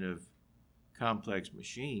collection of complex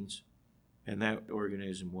machines, and that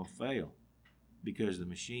organism will fail because the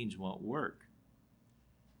machines won't work.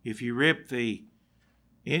 If you rip the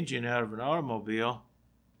engine out of an automobile,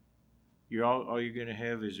 all you're going to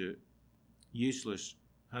have is a useless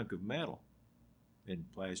hunk of metal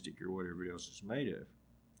and plastic or whatever else it's made of.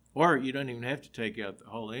 Or you don't even have to take out the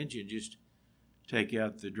whole engine, just take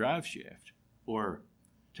out the drive shaft or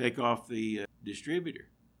take off the distributor.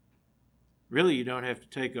 Really, you don't have to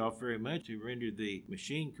take off very much to render the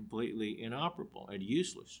machine completely inoperable and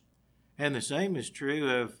useless. And the same is true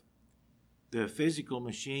of the physical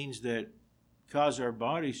machines that cause our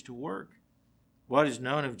bodies to work. What is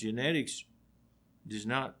known of genetics does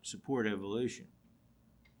not support evolution.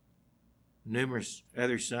 Numerous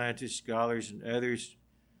other scientists, scholars, and others,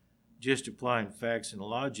 just applying facts and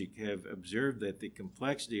logic, have observed that the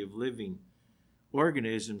complexity of living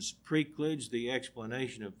organisms precludes the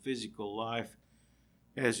explanation of physical life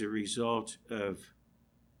as a result of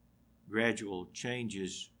gradual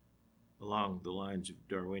changes along the lines of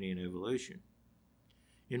Darwinian evolution.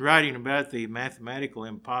 In writing about the mathematical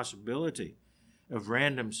impossibility of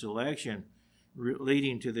random selection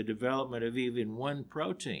leading to the development of even one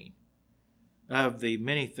protein of the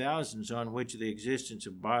many thousands on which the existence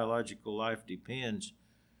of biological life depends,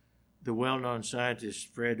 the well-known scientists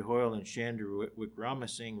Fred Hoyle and Chandra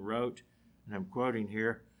Wickramasinghe wrote, and I'm quoting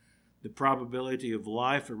here, "The probability of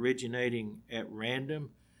life originating at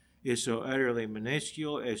random is so utterly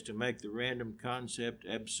minuscule as to make the random concept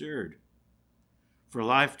absurd. For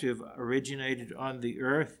life to have originated on the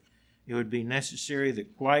earth, it would be necessary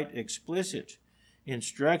that quite explicit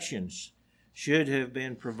instructions should have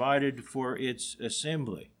been provided for its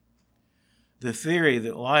assembly. The theory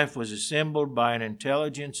that life was assembled by an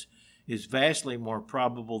intelligence is vastly more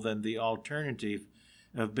probable than the alternative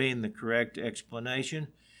of being the correct explanation.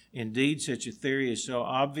 Indeed, such a theory is so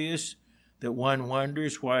obvious that one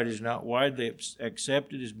wonders why it is not widely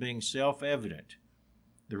accepted as being self-evident.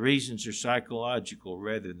 The reasons are psychological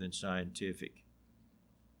rather than scientific."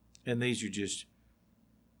 And these are just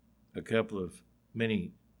a couple of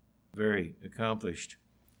many very accomplished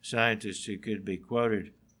scientists who could be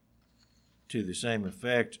quoted to the same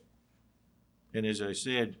effect. And as I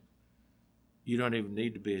said, you don't even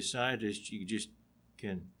need to be a scientist. You just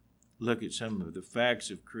can look at some of the facts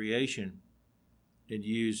of creation and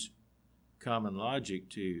use common logic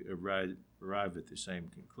to arrive at the same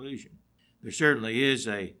conclusion. There certainly is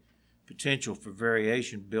a potential for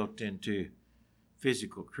variation built into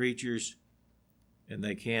physical creatures, and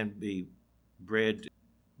they can be bred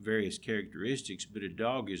various characteristics, but a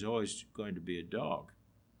dog is always going to be a dog.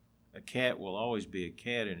 A cat will always be a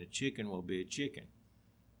cat, and a chicken will be a chicken.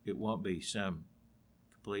 It won't be some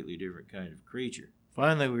completely different kind of creature.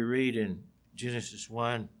 Finally, we read in Genesis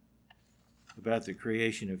 1 about the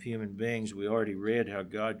creation of human beings. We already read how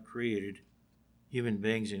God created human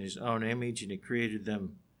beings in his own image, and he created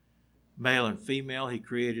them male and female. He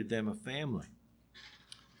created them a family.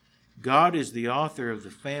 God is the author of the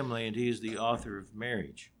family, and he is the author of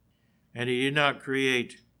marriage. And he did not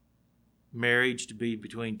create marriage to be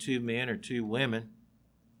between two men or two women,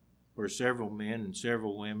 or several men and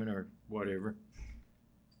several women, or whatever.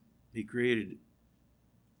 He created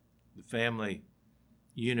the family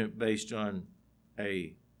unit based on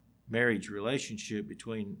a marriage relationship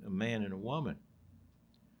between a man and a woman,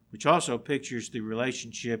 which also pictures the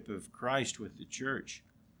relationship of Christ with the church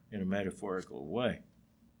in a metaphorical way.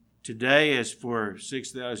 Today, as for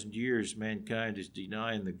 6,000 years, mankind is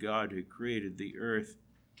denying the God who created the earth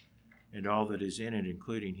and all that is in it,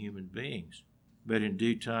 including human beings. But in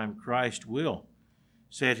due time, Christ will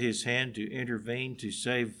set his hand to intervene to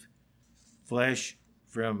save flesh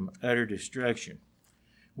from utter destruction.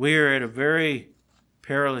 We are at a very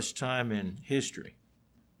perilous time in history.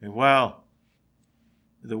 And while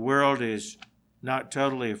the world is not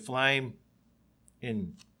totally aflame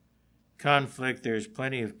in conflict, there's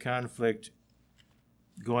plenty of conflict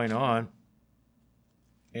going on,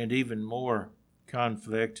 and even more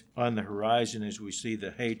conflict on the horizon as we see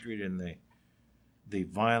the hatred and the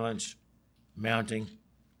violence mounting in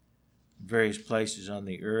various places on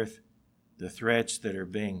the earth, the threats that are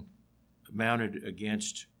being mounted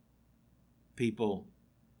against people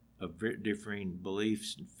of differing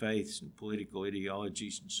beliefs and faiths and political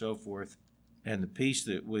ideologies and so forth. And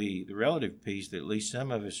the relative peace that at least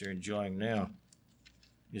some of us are enjoying now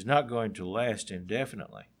is not going to last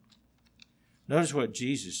indefinitely. Notice what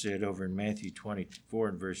Jesus said over in Matthew 24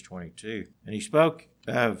 and verse 22. And he spoke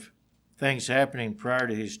of things happening prior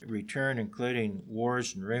to his return, including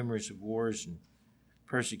wars and rumors of wars and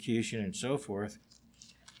persecution and so forth.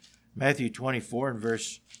 Matthew 24 and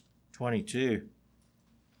verse 22,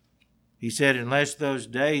 he said, unless those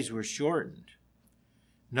days were shortened,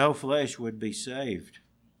 no flesh would be saved.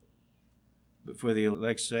 But for the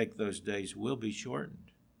elect's sake, those days will be shortened.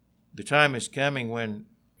 The time is coming when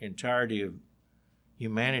entirety of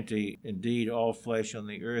humanity, indeed all flesh on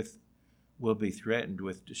the earth, will be threatened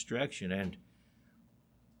with destruction. And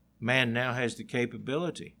man now has the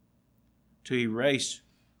capability to erase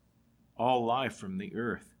all life from the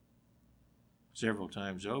earth several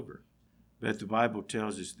times over. But the Bible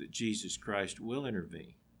tells us that Jesus Christ will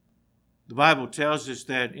intervene. The Bible tells us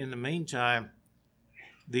that in the meantime,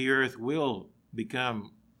 the earth will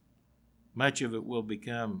become, much of it will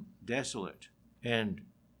become desolate, and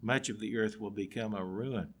much of the earth will become a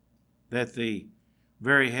ruin, that the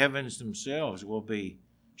very heavens themselves will be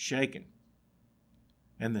shaken,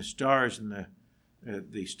 and the stars and the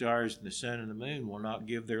sun and the moon will not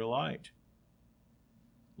give their light,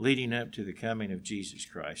 leading up to the coming of Jesus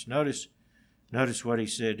Christ. Notice what he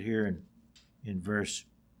said here in verse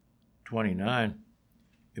 29.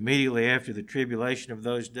 Immediately after the tribulation of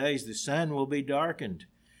those days, the sun will be darkened,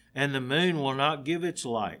 and the moon will not give its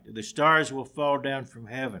light. The stars will fall down from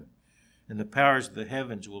heaven, and the powers of the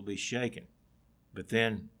heavens will be shaken. But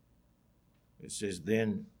then, it says,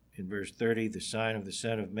 then in verse 30, the sign of the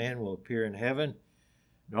Son of Man will appear in heaven,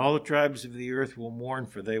 and all the tribes of the earth will mourn,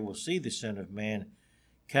 for they will see the Son of Man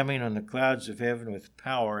coming on the clouds of heaven with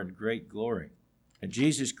power and great glory. And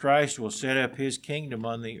Jesus Christ will set up his kingdom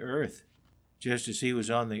on the earth, just as he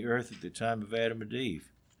was on the earth at the time of Adam and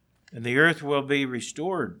Eve. And the earth will be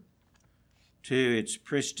restored to its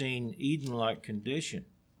pristine Eden-like condition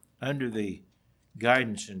under the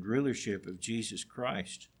guidance and rulership of Jesus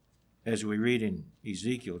Christ, as we read in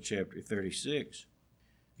Ezekiel chapter 36.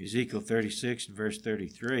 Ezekiel 36 and verse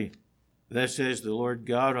 33. Thus says the Lord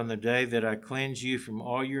God, on the day that I cleanse you from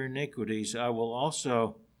all your iniquities, I will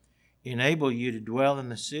also enable you to dwell in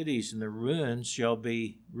the cities, and the ruins shall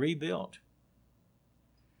be rebuilt.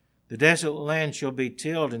 The desolate land shall be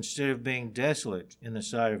tilled instead of being desolate in the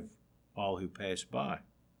sight of all who pass by.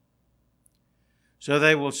 So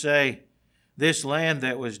they will say, this land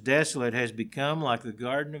that was desolate has become like the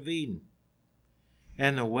Garden of Eden,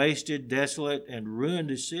 and the wasted, desolate, and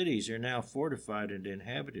ruined cities are now fortified and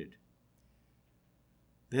inhabited.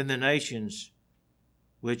 Then the nations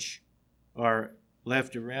which are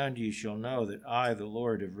left around you shall know that I, the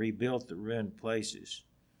Lord, have rebuilt the ruined places,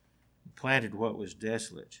 and planted what was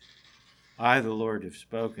desolate. I, the Lord, have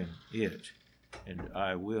spoken it, and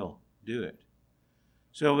I will do it.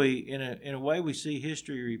 So in a way, we see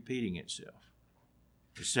history repeating itself.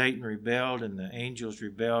 Satan rebelled, and the angels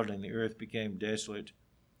rebelled, and the earth became desolate,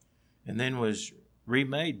 and then was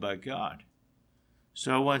remade by God.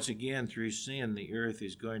 So once again, through sin, the earth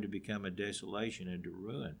is going to become a desolation and a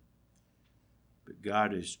ruin. But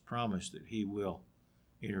God has promised that he will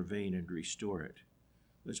intervene and restore it.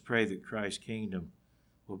 Let's pray that Christ's kingdom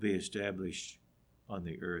will be established on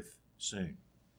the earth soon.